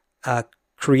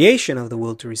creation of the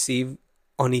will to receive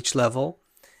on each level,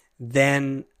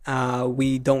 then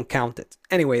we don't count it.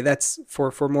 Anyway, that's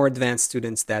for more advanced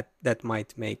students that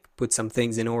might put some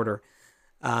things in order.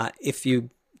 If you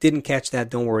didn't catch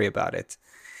that, don't worry about it.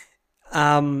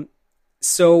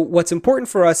 So what's important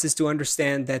for us is to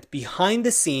understand that behind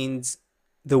the scenes,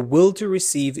 the will to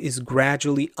receive is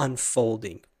gradually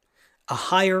unfolding. A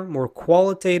higher, more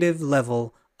qualitative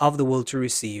level of the will to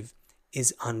receive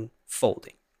is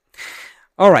unfolding.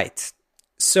 All right,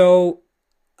 so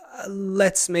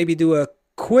let's maybe do a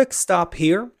quick stop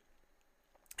here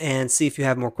and see if you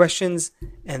have more questions,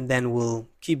 and then we'll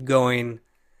keep going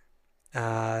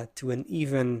to an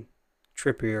even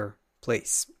trippier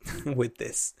place with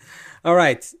this. All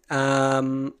right,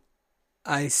 I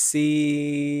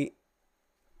see.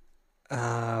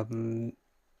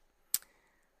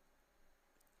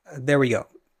 There we go.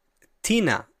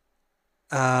 Tina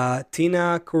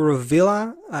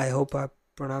Kurovila, I hope I'm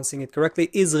pronouncing it correctly,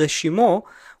 is Reshimo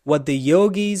what the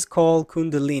yogis call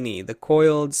Kundalini, the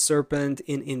coiled serpent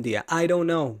in India? I don't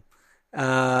know.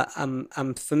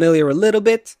 I'm familiar a little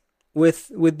bit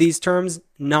with these terms,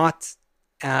 not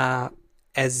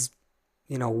as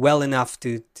well enough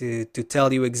to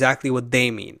tell you exactly what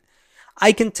they mean.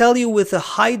 I can tell you with a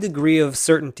high degree of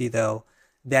certainty, though,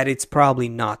 that it's probably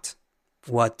not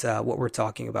what we're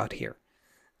talking about here.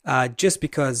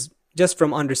 Just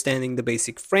from understanding the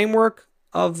basic framework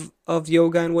of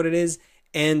yoga and what it is,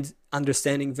 and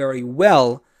understanding very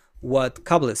well what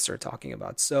Kabbalists are talking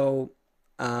about. So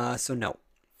no.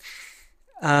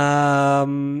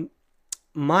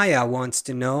 Maya wants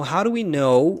to know, how do we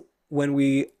know when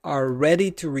we are ready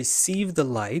to receive the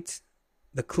light?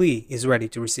 The Kli is ready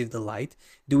to receive the light.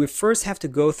 Do we first have to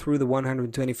go through the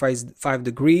 125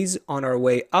 degrees on our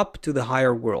way up to the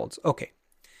higher worlds? Okay.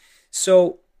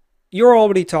 So you're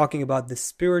already talking about the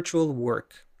spiritual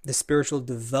work, the spiritual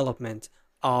development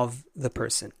of the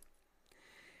person.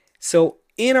 So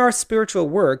in our spiritual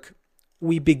work,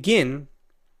 we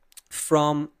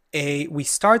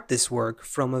start this work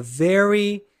from a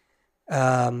very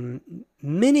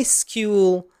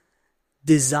minuscule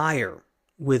desire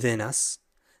within us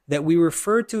that we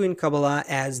refer to in Kabbalah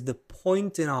as the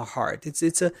point in our heart.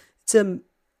 It's an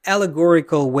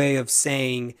allegorical way of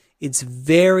saying it's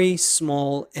very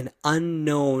small and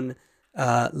unknown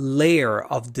layer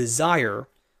of desire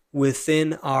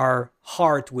within our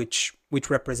heart, which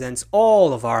represents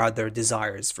all of our other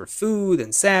desires for food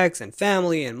and sex and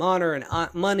family and honor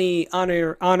and money,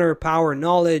 honor, power,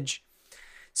 knowledge.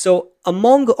 So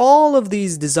among all of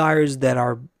these desires that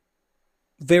are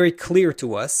very clear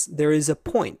to us, there is a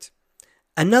point,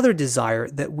 another desire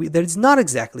that is not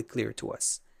exactly clear to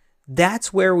us.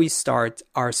 That's where we start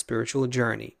our spiritual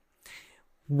journey.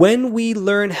 When we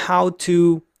learn how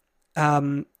to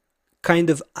kind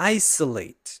of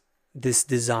isolate this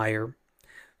desire,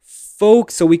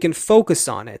 so we can focus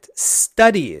on it,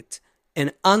 study it,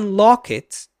 and unlock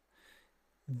it,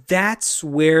 that's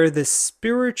where the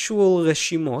spiritual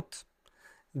reshimot,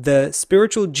 the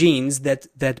spiritual genes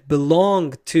that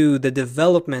belong to the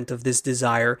development of this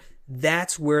desire,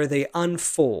 that's where they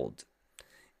unfold.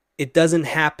 It doesn't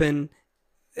happen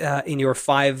in your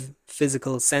 5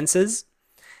 physical senses.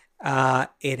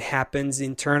 It happens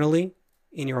internally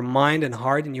in your mind and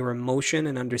heart, in your emotion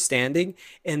and understanding,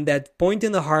 and that point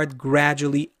in the heart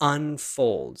gradually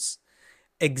unfolds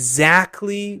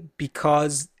exactly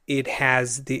because it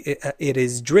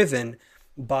is driven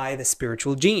by the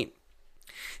spiritual gene.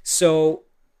 So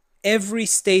every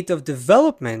state of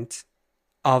development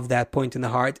of that point in the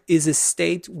heart is a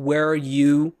state where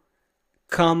you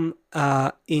come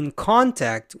in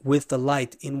contact with the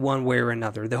light in one way or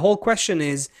another. The whole question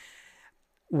is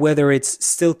whether it's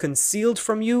still concealed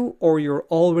from you or you're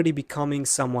already becoming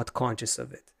somewhat conscious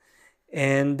of it.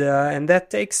 And that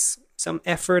takes some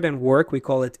effort and work. We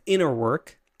call it inner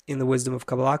work in the wisdom of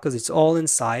Kabbalah because it's all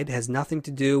inside. It has nothing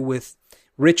to do with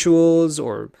rituals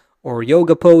or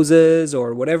yoga poses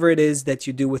or whatever it is that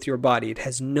you do with your body. It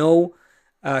has no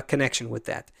connection with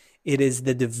that. It is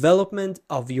the development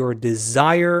of your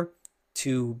desire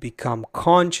to become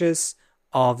conscious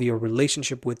of your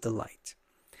relationship with the light.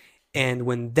 And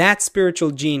when that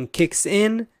spiritual gene kicks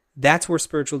in, that's where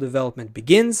spiritual development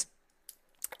begins.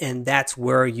 And that's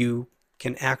where you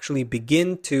can actually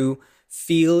begin to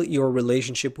feel your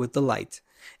relationship with the light.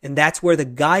 And that's where the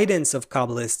guidance of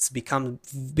Kabbalists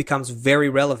becomes very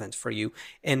relevant for you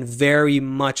and very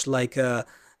much like a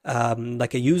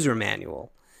user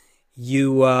manual.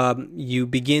 You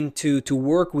begin to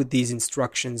work with these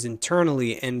instructions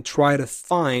internally and try to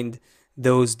find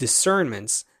those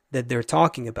discernments that they're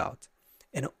talking about.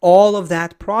 And all of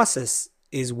that process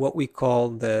is what we call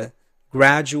the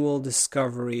gradual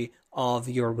discovery of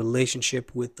your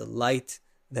relationship with the light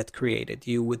that created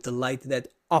you, with the light that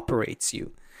operates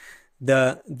you.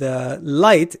 The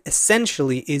light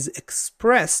essentially is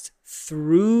expressed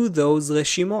through those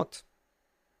reshimot.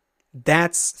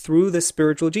 That's through the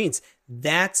spiritual genes.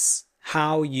 That's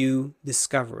how you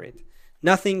discover it.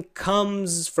 Nothing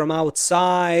comes from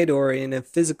outside or in a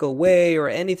physical way or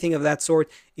anything of that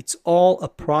sort. It's all a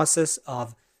process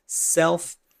of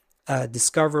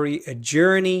self-discovery, a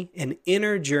journey, an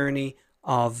inner journey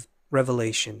of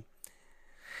revelation.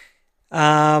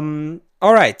 All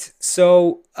right,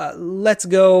 so let's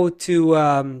go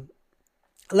deeper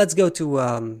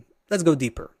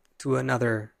to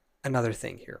another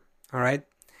thing here. All right,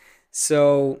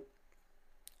 so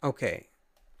okay.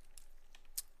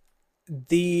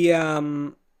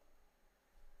 The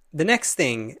next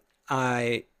thing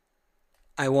I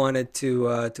wanted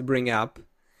to bring up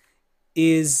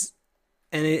is,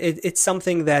 and it's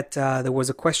something that there was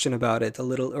a question about it a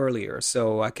little earlier,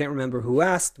 so I can't remember who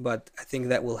asked, but I think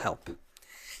that will help.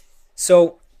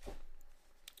 So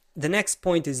the next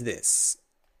point is this.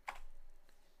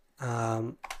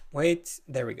 Wait,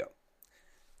 there we go.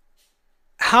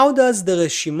 How does the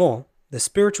Reshimo, the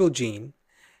spiritual gene,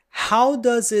 how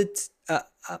does it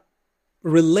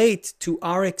relate to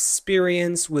our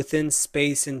experience within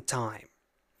space and time?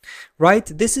 Right?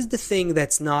 This is the thing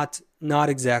that's not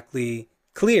exactly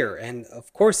clear, and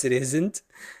of course it isn't,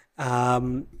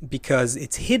 because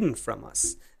it's hidden from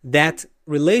us. That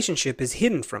relationship is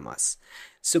hidden from us.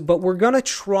 So, but we're gonna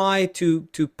try to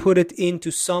put it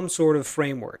into some sort of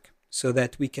framework so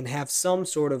that we can have some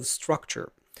sort of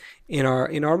structure in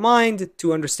our mind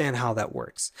to understand how that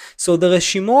works. So the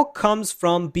Reshimo comes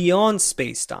from beyond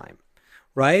space-time,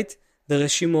 right? The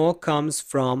Reshimo comes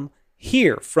from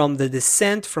here, from the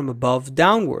descent from above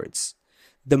downwards.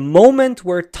 The moment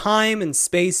where time and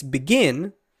space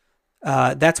begin,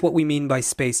 that's what we mean by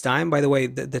space-time. By the way,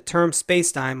 the term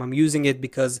space-time, I'm using it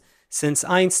because since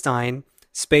Einstein,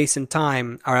 space and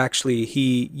time are actually,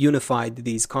 he unified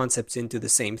these concepts into the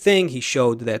same thing. He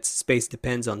showed that space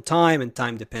depends on time and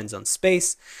time depends on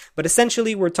space. But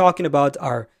essentially, we're talking about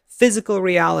our physical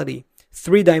reality,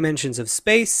 3 dimensions of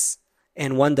space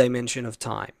and 1 dimension of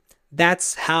time.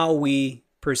 That's how we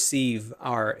perceive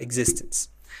our existence,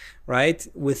 right?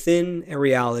 Within a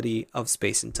reality of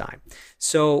space and time.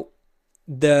 So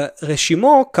the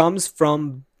Reshimo comes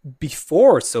from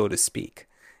before, so to speak.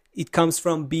 It comes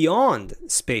from beyond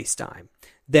space-time.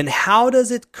 Then how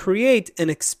does it create an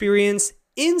experience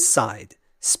inside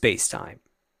space-time?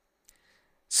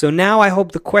 So now I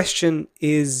hope the question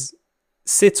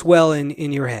sits well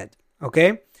in your head,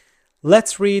 okay?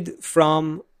 Let's read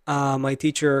from my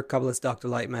teacher, Kabbalist Dr.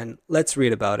 Lightman. Let's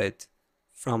read about it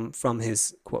from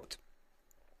his quote.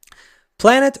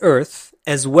 Planet Earth,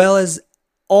 as well as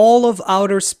all of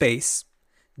outer space,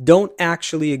 don't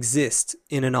actually exist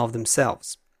in and of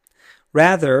themselves.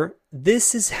 Rather,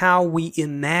 this is how we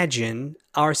imagine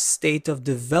our state of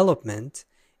development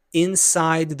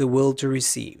inside the will to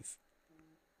receive.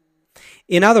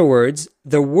 In other words,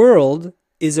 the world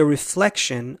is a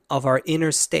reflection of our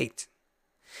inner state.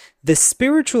 The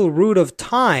spiritual root of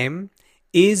time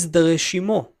is the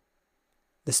Reshimo.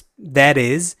 That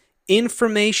is,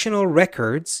 informational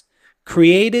records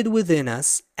created within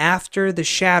us after the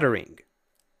shattering.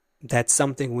 That's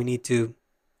something we need to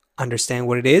understand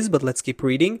what it is, but let's keep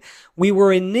reading. We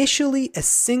were initially a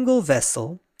single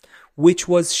vessel which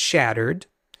was shattered,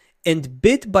 and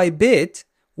bit by bit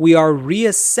we are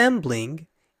reassembling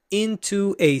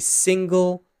into a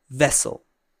single vessel.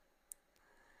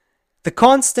 The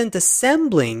constant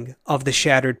assembling of the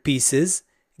shattered pieces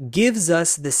gives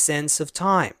us the sense of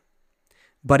time.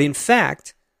 But in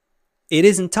fact, it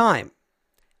isn't time.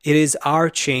 It is our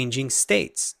changing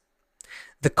states.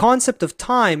 The concept of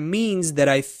time means that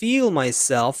I feel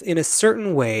myself in a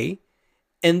certain way,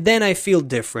 and then I feel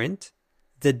different.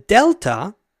 The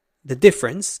delta, the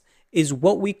difference, is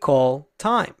what we call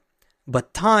time.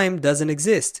 But time doesn't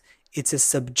exist. It's a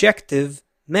subjective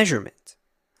measurement.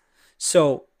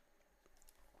 So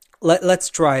let's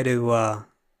try to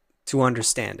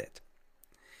understand it.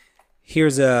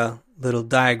 Here's a little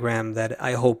diagram that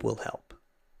I hope will help.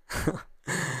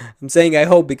 I'm saying I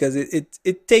hope because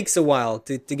it takes a while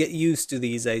to get used to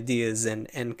these ideas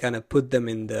and kind of put them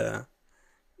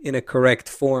in a correct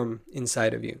form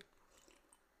inside of you.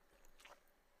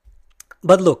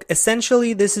 But look,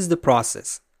 essentially this is the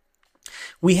process.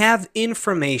 We have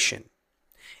information.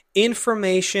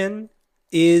 Information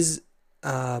is,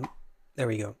 there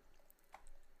we go.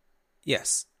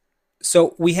 Yes.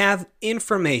 So we have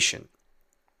information.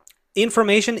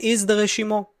 Information is the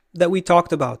reshimo that we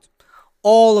talked about.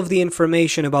 All of the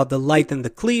information about the light and the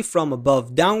kli from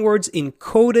above downwards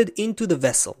encoded into the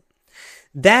vessel.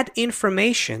 That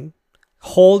information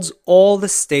holds all the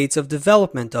states of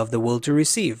development of the will to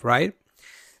receive, right?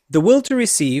 The will to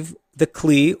receive, the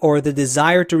kli, or the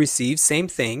desire to receive, same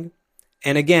thing.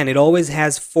 And again, it always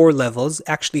has 4 levels,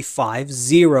 actually 5,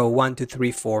 0, 1, 2,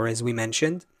 3, 4, as we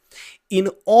mentioned. In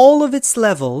all of its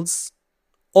levels,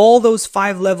 all those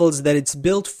 5 levels that it's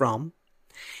built from,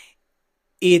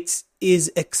 it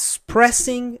is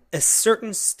expressing a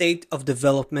certain state of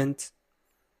development,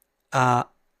 line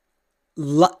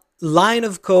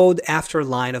of code after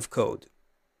line of code.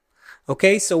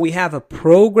 Okay, so we have a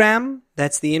program,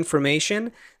 that's the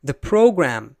information. The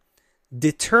program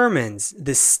determines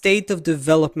the state of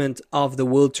development of the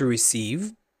will to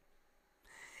receive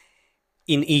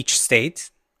in each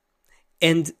state.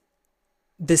 And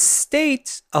the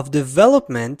state of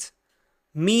development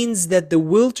means that the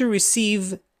will to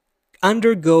receive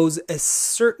undergoes a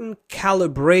certain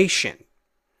calibration.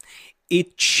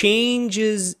 It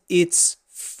changes its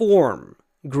form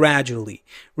gradually.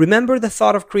 Remember the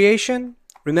thought of creation?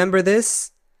 Remember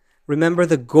this? Remember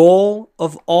the goal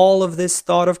of all of this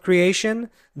thought of creation?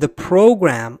 The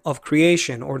program of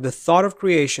creation or the thought of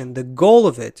creation, the goal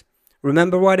of it.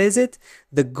 Remember what is it?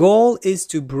 The goal is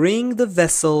to bring the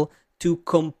vessel to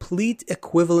complete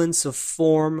equivalence of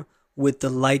form with the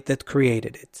light that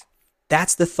created it.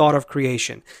 That's the thought of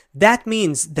creation. That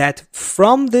means that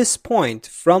from this point,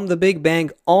 from the Big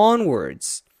Bang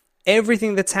onwards,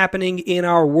 everything that's happening in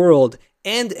our world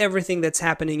and everything that's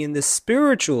happening in the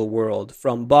spiritual world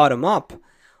from bottom up,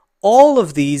 all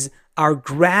of these are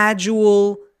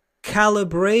gradual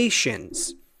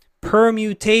calibrations,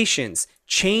 permutations,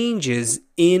 changes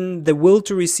in the will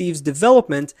to receive's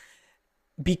development,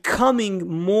 becoming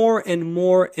more and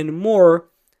more and more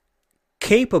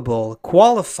capable,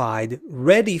 qualified,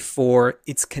 ready for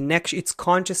its connection, its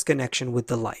conscious connection with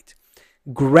the light.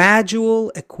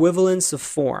 Gradual equivalence of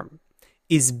form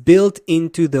is built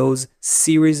into those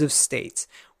series of states.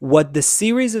 What the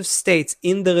series of states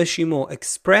in the Reshimo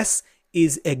express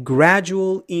is a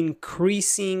gradual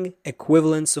increasing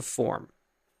equivalence of form.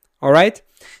 All right?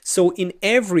 So in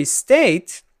every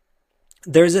state,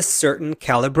 there's a certain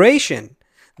calibration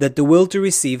that the will to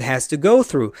receive has to go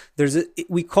through.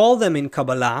 We call them in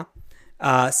Kabbalah,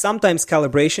 sometimes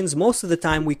calibrations, most of the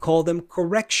time we call them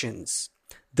corrections.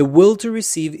 The will to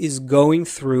receive is going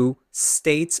through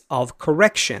states of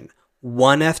correction,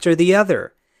 one after the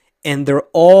other. And they're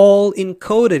all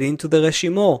encoded into the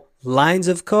Reshimo, lines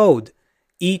of code.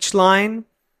 Each line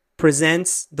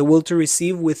presents the will to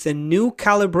receive with a new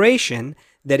calibration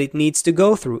that it needs to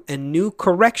go through, a new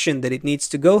correction that it needs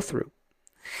to go through.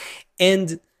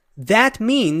 And that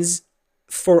means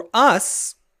for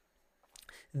us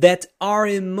that our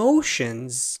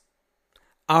emotions,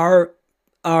 our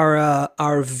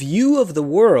view of the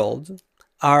world,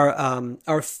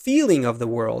 our feeling of the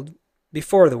world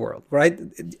before the world, right?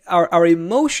 Our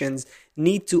emotions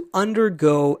need to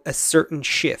undergo a certain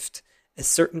shift, a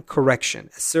certain correction,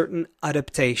 a certain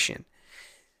adaptation.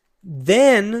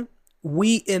 Then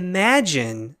we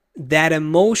imagine that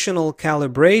emotional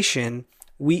calibration,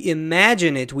 we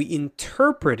imagine it, we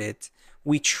interpret it,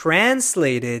 we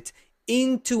translate it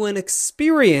into an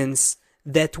experience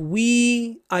that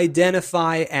we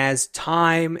identify as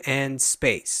time and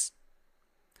space.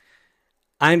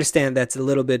 I understand that's a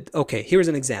little bit... Okay, here's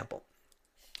an example.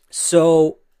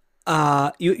 So,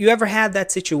 you ever had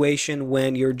that situation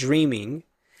when you're dreaming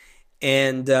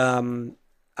and there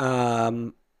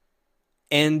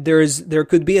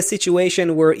could be a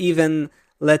situation where even,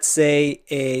 let's say,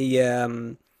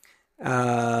 a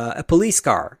police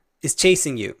car is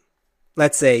chasing you.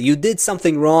 Let's say you did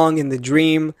something wrong in the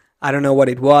dream. I don't know what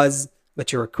it was,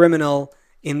 but you're a criminal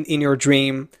in your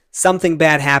dream. Something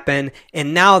bad happened,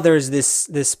 and now there's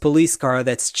this police car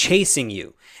that's chasing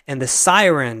you, and the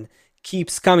siren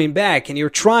keeps coming back, and you're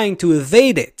trying to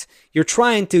evade it. You're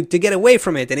trying to get away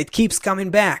from it, and it keeps coming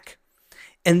back.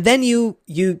 And then you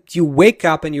wake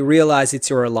up and you realize it's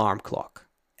your alarm clock.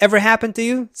 Ever happened to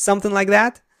you? Something like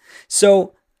that?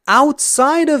 So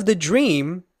outside of the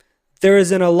dream, there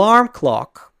is an alarm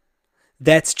clock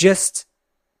that's just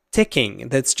ticking,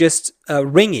 that's just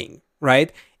ringing,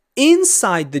 right?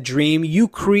 Inside the dream, you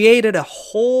created a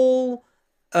whole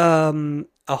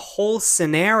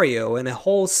scenario and a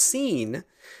whole scene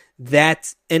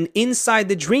and inside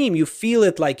the dream, you feel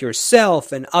it like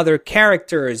yourself and other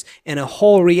characters and a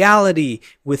whole reality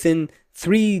within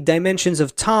 3 dimensions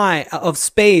of time, of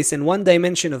space, and 1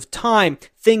 dimension of time.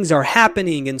 Things are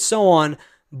happening and so on.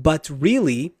 But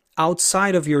really,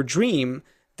 outside of your dream,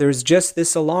 there's just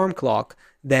this alarm clock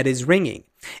that is ringing.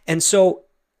 And so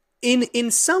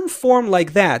in some form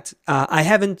like that, I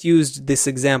haven't used this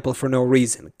example for no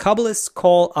reason. Kabbalists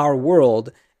call our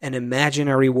world an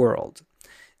imaginary world.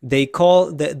 They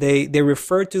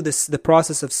refer to the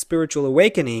process of spiritual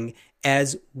awakening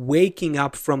as waking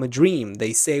up from a dream.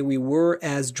 They say we were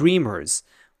as dreamers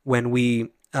when we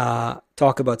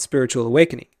talk about spiritual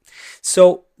awakening.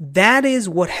 So that is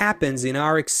what happens in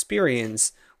our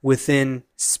experience within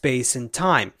space and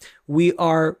time. We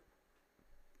are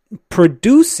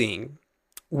producing,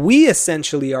 we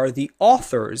essentially are the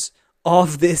authors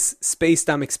of this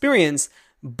space-time experience,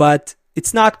 but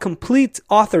it's not complete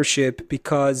authorship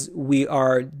because we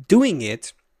are doing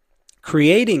it,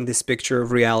 creating this picture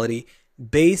of reality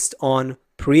based on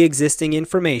pre-existing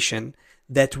information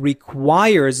that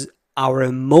requires our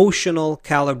emotional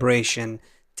calibration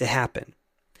to happen.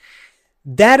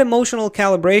 That emotional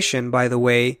calibration, by the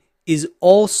way, is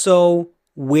also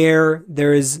where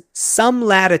there is some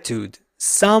latitude,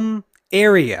 some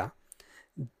area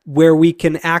where we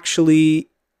can actually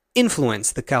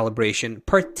influence the calibration,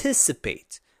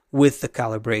 participate with the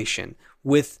calibration,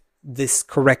 with this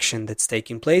correction that's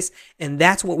taking place. And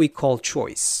that's what we call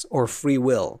choice or free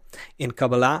will in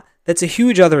Kabbalah. That's a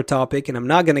huge other topic, and I'm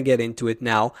not going to get into it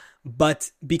now.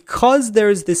 But because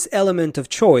there's this element of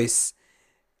choice,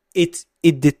 it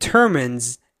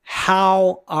determines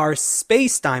how our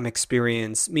space-time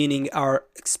experience, meaning our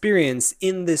experience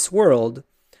in this world,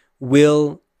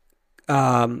 will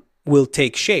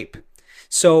take shape.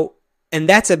 So, and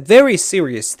that's a very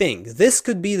serious thing. This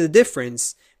could be the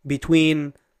difference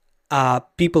between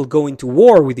people going to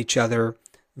war with each other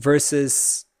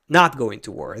versus not going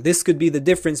to war. This could be the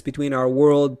difference between our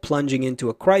world plunging into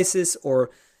a crisis or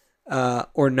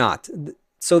not.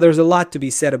 So there's a lot to be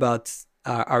said about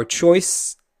our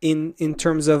choice in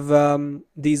terms of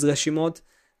these reshimot,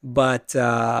 but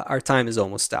our time is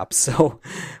almost up, so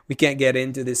we can't get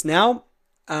into this now.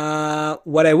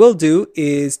 What I will do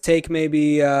is take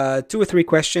maybe 2 or 3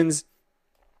 questions.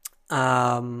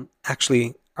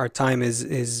 Actually, our time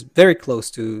is very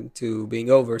close to being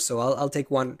over, so I'll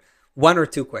take one or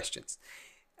 2 questions.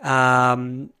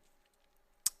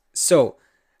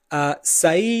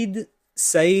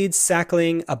 Said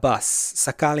Sakalin Abbas.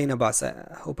 I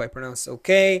hope I pronounced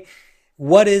okay.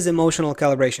 What is emotional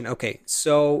calibration? Okay,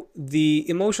 so the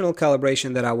emotional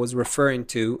calibration that I was referring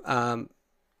to,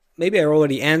 maybe I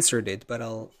already answered it, but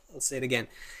I'll say it again,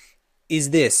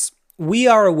 is this. We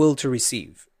are a will to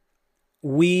receive.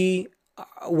 We're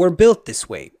built this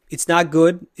way. It's not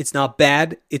good. It's not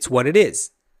bad. It's what it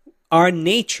is. Our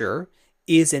nature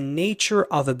is a nature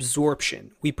of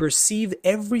absorption. We perceive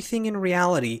everything in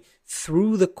reality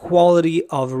through the quality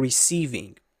of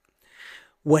receiving.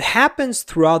 What happens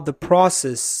throughout the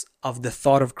process of the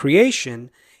thought of creation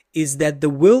is that the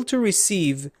will to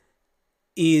receive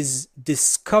is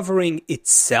discovering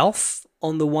itself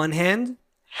on the one hand,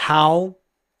 how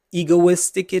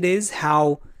egoistic it is,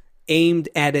 how aimed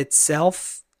at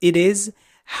itself it is,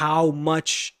 how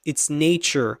much its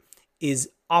nature is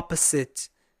opposite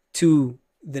to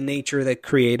the nature that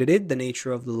created it, the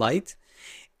nature of the light.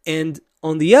 And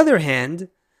on the other hand,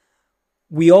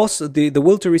 we also the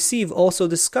will to receive also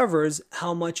discovers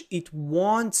how much it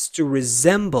wants to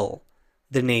resemble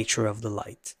the nature of the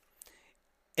light.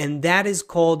 And that is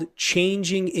called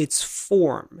changing its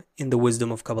form in the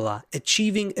wisdom of Kabbalah,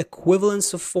 achieving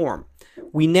equivalence of form.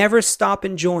 We never stop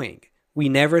enjoying. We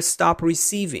never stop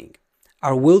receiving.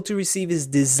 Our will to receive is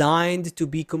designed to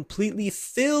be completely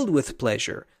filled with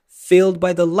pleasure, filled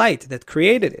by the light that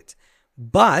created it.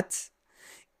 But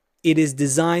it is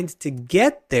designed to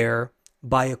get there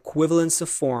by equivalence of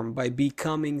form, by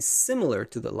becoming similar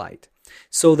to the light.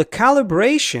 So the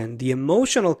calibration, the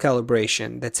emotional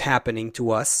calibration that's happening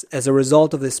to us as a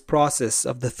result of this process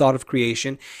of the thought of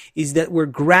creation is that we're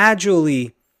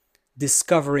gradually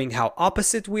discovering how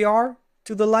opposite we are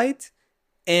to the light,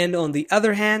 and on the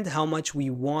other hand, how much we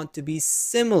want to be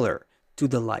similar to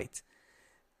the light.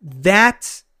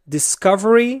 That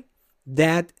discovery,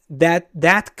 that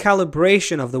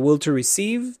calibration of the will to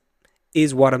receive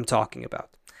is what I'm talking about.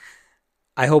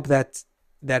 I hope that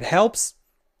helps.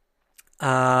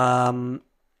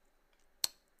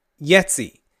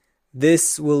 Yetzi,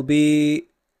 this will be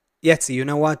Yetzi. You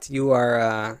know what? You're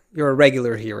a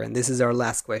regular here, and this is our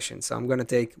last question. So I'm going to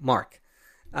take Mark.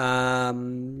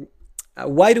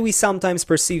 Why do we sometimes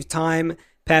perceive time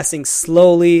passing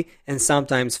slowly and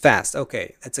sometimes fast?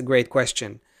 Okay, that's a great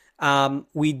question.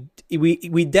 We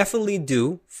definitely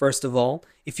do. First of all,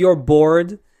 if you're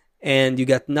bored and you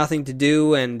got nothing to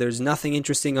do and there's nothing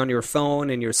interesting on your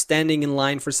phone and you're standing in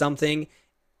line for something,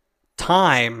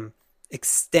 time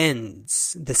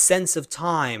extends. The sense of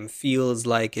time feels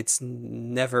like it's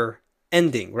never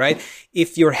ending, right?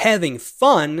 If you're having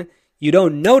fun, you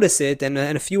don't notice it, and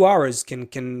a few hours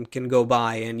can go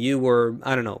by, and you were,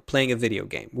 I don't know, playing a video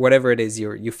game, whatever it is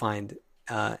you find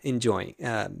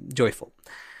joyful.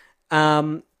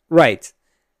 Right.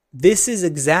 This is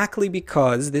exactly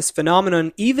because this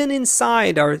phenomenon, even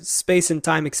inside our space and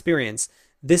time experience,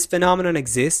 this phenomenon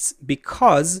exists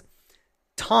because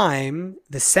time,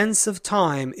 the sense of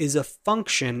time, is a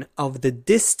function of the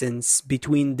distance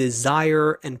between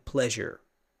desire and pleasure.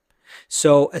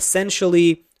 So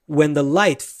essentially, when the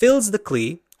light fills the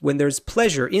Kli, when there's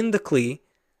pleasure in the Kli,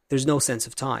 there's no sense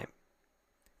of time.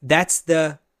 That's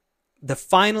the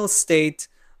final state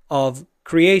of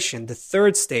creation, the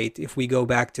third state, if we go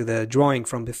back to the drawing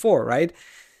from before, right?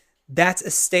 That's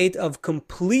a state of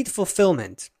complete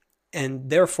fulfillment, and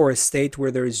therefore a state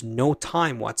where there is no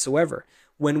time whatsoever.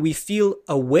 When we feel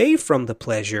away from the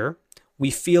pleasure, we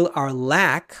feel our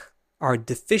lack, our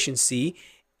deficiency,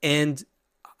 and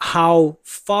how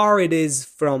far it is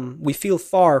from, we feel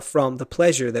far from the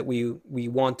pleasure that we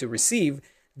want to receive.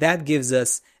 That gives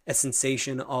us a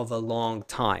sensation of a long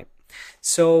time.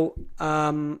 So,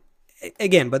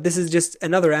 again, but this is just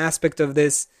another aspect of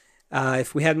this.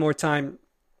 If we had more time,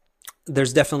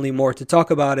 there's definitely more to talk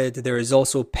about it. There is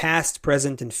also past,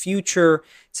 present, and future.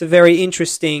 It's a very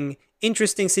interesting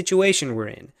situation we're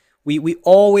in. We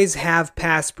always have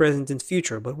past, present, and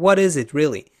future, but what is it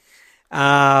really?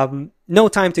 No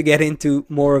time to get into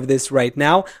more of this right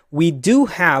now. We do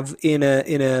have in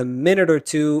a minute or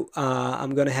two.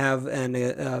 I'm going to have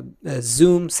a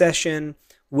Zoom session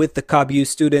with the KabU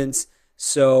students.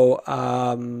 So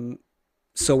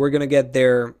we're going to get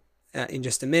there in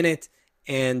just a minute,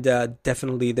 and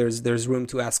definitely there's room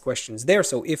to ask questions there.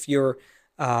 So if you're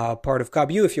part of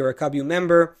KabU, if you're a KabU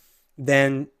member,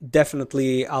 then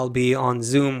definitely I'll be on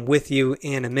Zoom with you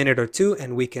in a minute or two,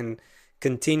 and we can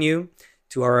continue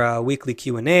to our weekly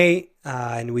Q&A,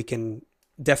 and we can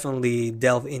definitely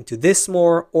delve into this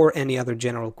more or any other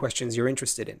general questions you're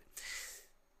interested in.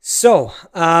 So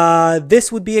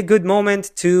this would be a good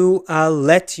moment to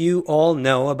let you all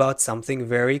know about something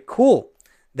very cool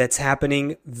that's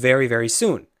happening very, very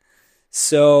soon.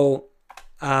 So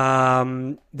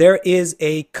there is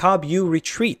a KabU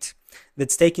retreat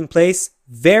that's taking place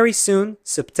very soon,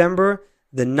 September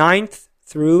the 9th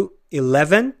through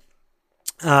 11th.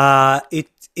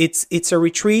 It's a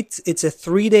retreat. It's a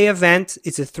 3-day event.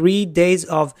 It's a 3 days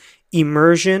of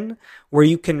immersion where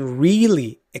you can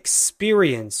really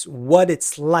experience what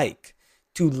it's like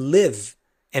to live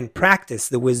and practice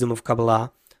the wisdom of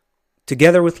Kabbalah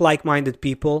together with like-minded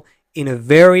people in a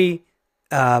very,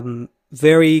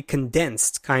 very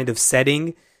condensed kind of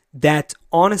setting that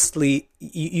honestly,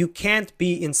 you can't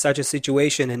be in such a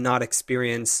situation and not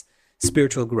experience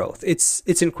spiritual growth.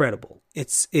 It's incredible.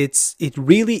 It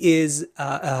really is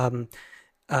a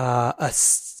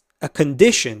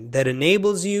condition that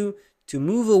enables you to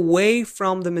move away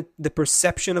from the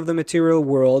perception of the material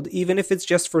world, even if it's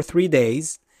just for 3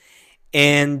 days,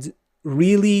 and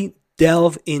really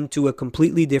delve into a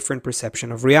completely different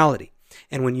perception of reality.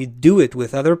 And when you do it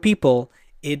with other people,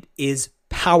 it is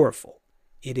powerful.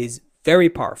 It is very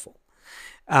powerful.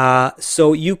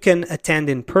 So you can attend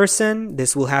in person.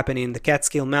 This will happen in the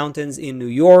Catskill Mountains in New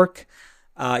York.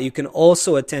 You can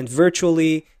also attend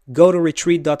virtually. Go to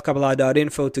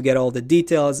retreat.kabbalah.info to get all the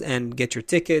details and get your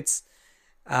tickets.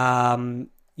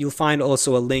 You'll find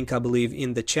also a link, I believe,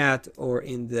 in the chat or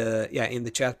in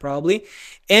the chat probably.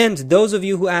 And those of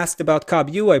you who asked about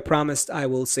KabU, I promised I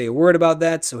will say a word about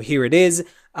that. So here it is.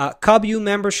 KabU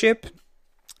membership.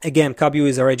 Again, KabU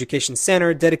is our education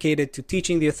center dedicated to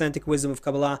teaching the authentic wisdom of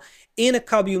Kabbalah. In a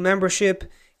KabU membership,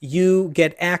 you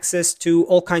get access to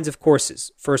all kinds of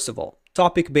courses, first of all.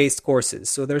 Topic-based courses.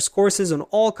 So there's courses on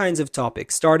all kinds of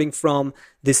topics, starting from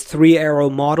this 3-arrow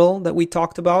model that we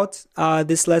talked about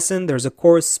this lesson. There's a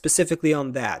course specifically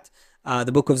on that.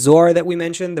 The Book of Zohar that we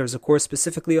mentioned, there's a course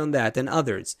specifically on that and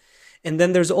others. And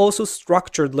then there's also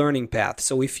structured learning paths.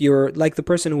 So if you're like the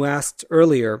person who asked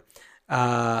earlier,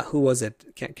 who was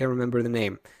it? Can't remember the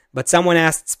name. But someone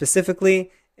asked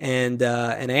specifically and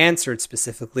I answered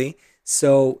specifically.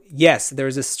 So yes,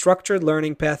 there's a structured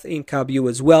learning path in KabU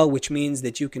as well, which means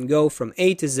that you can go from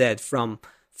A to Z, from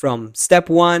step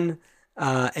 1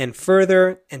 and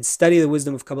further, and study the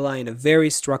wisdom of Kabbalah in a very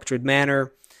structured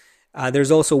manner. There's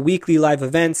also weekly live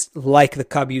events like the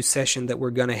KabU session that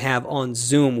we're going to have on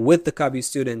Zoom with the KabU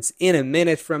students in a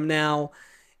minute from now.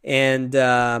 And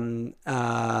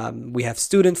we have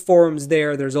student forums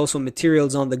there. There's also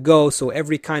materials on the go. So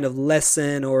every kind of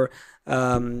lesson or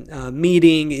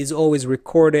meeting is always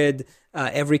recorded.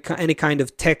 Any kind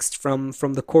of text from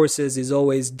the courses is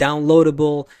always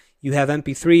downloadable. You have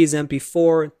MP3s,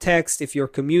 MP4 text. If you're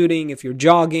commuting, if you're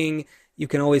jogging, you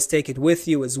can always take it with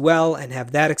you as well and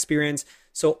have that experience.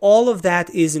 So all of that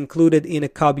is included in a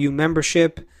KabU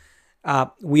membership.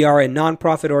 We are a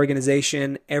nonprofit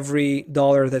organization. Every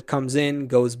dollar that comes in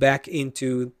goes back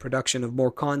into production of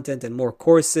more content and more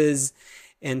courses.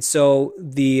 And so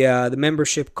the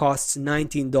membership costs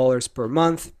 $19 per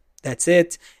month. That's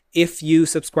it. If you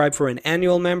subscribe for an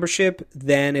annual membership,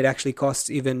 then it actually costs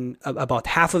even about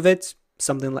half of it,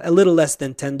 something like a little less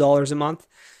than $10 a month.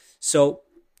 So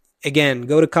again,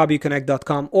 go to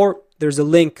kabuconnect.com, or there's a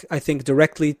link, I think,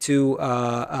 directly to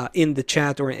in the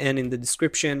chat and in the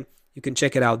description. You can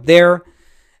check it out there.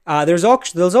 There's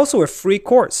also a free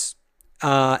course,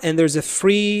 and there's a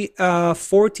free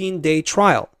 14-day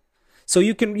trial. So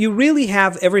you really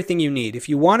have everything you need. If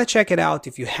you want to check it out,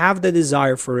 if you have the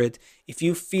desire for it, if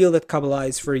you feel that Kabbalah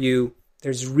is for you,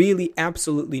 there's really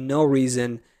absolutely no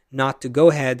reason not to go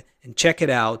ahead and check it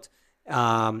out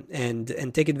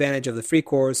and take advantage of the free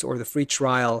course or the free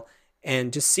trial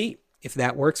and just see if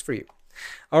that works for you.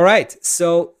 All right,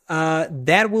 so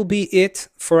that will be it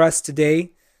for us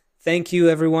today. Thank you,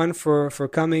 everyone, for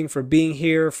coming, for being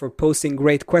here, for posting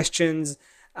great questions.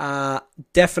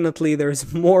 Definitely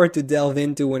there's more to delve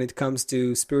into when it comes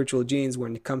to spiritual genes,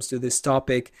 when it comes to this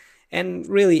topic, and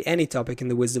really any topic in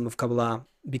the wisdom of Kabbalah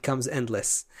becomes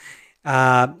endless.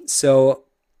 So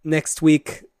next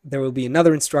week there will be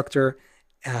another instructor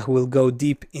who will go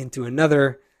deep into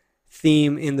another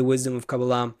theme in the wisdom of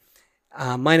Kabbalah.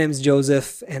 My name is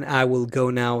Joseph, and I will go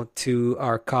now to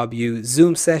our KabU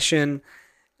Zoom session.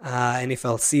 And if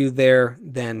I'll see you there,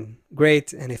 then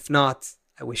great. And if not,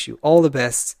 I wish you all the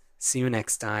best. See you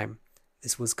next time.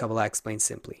 This was Kabbalah Explained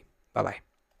Simply. Bye-bye.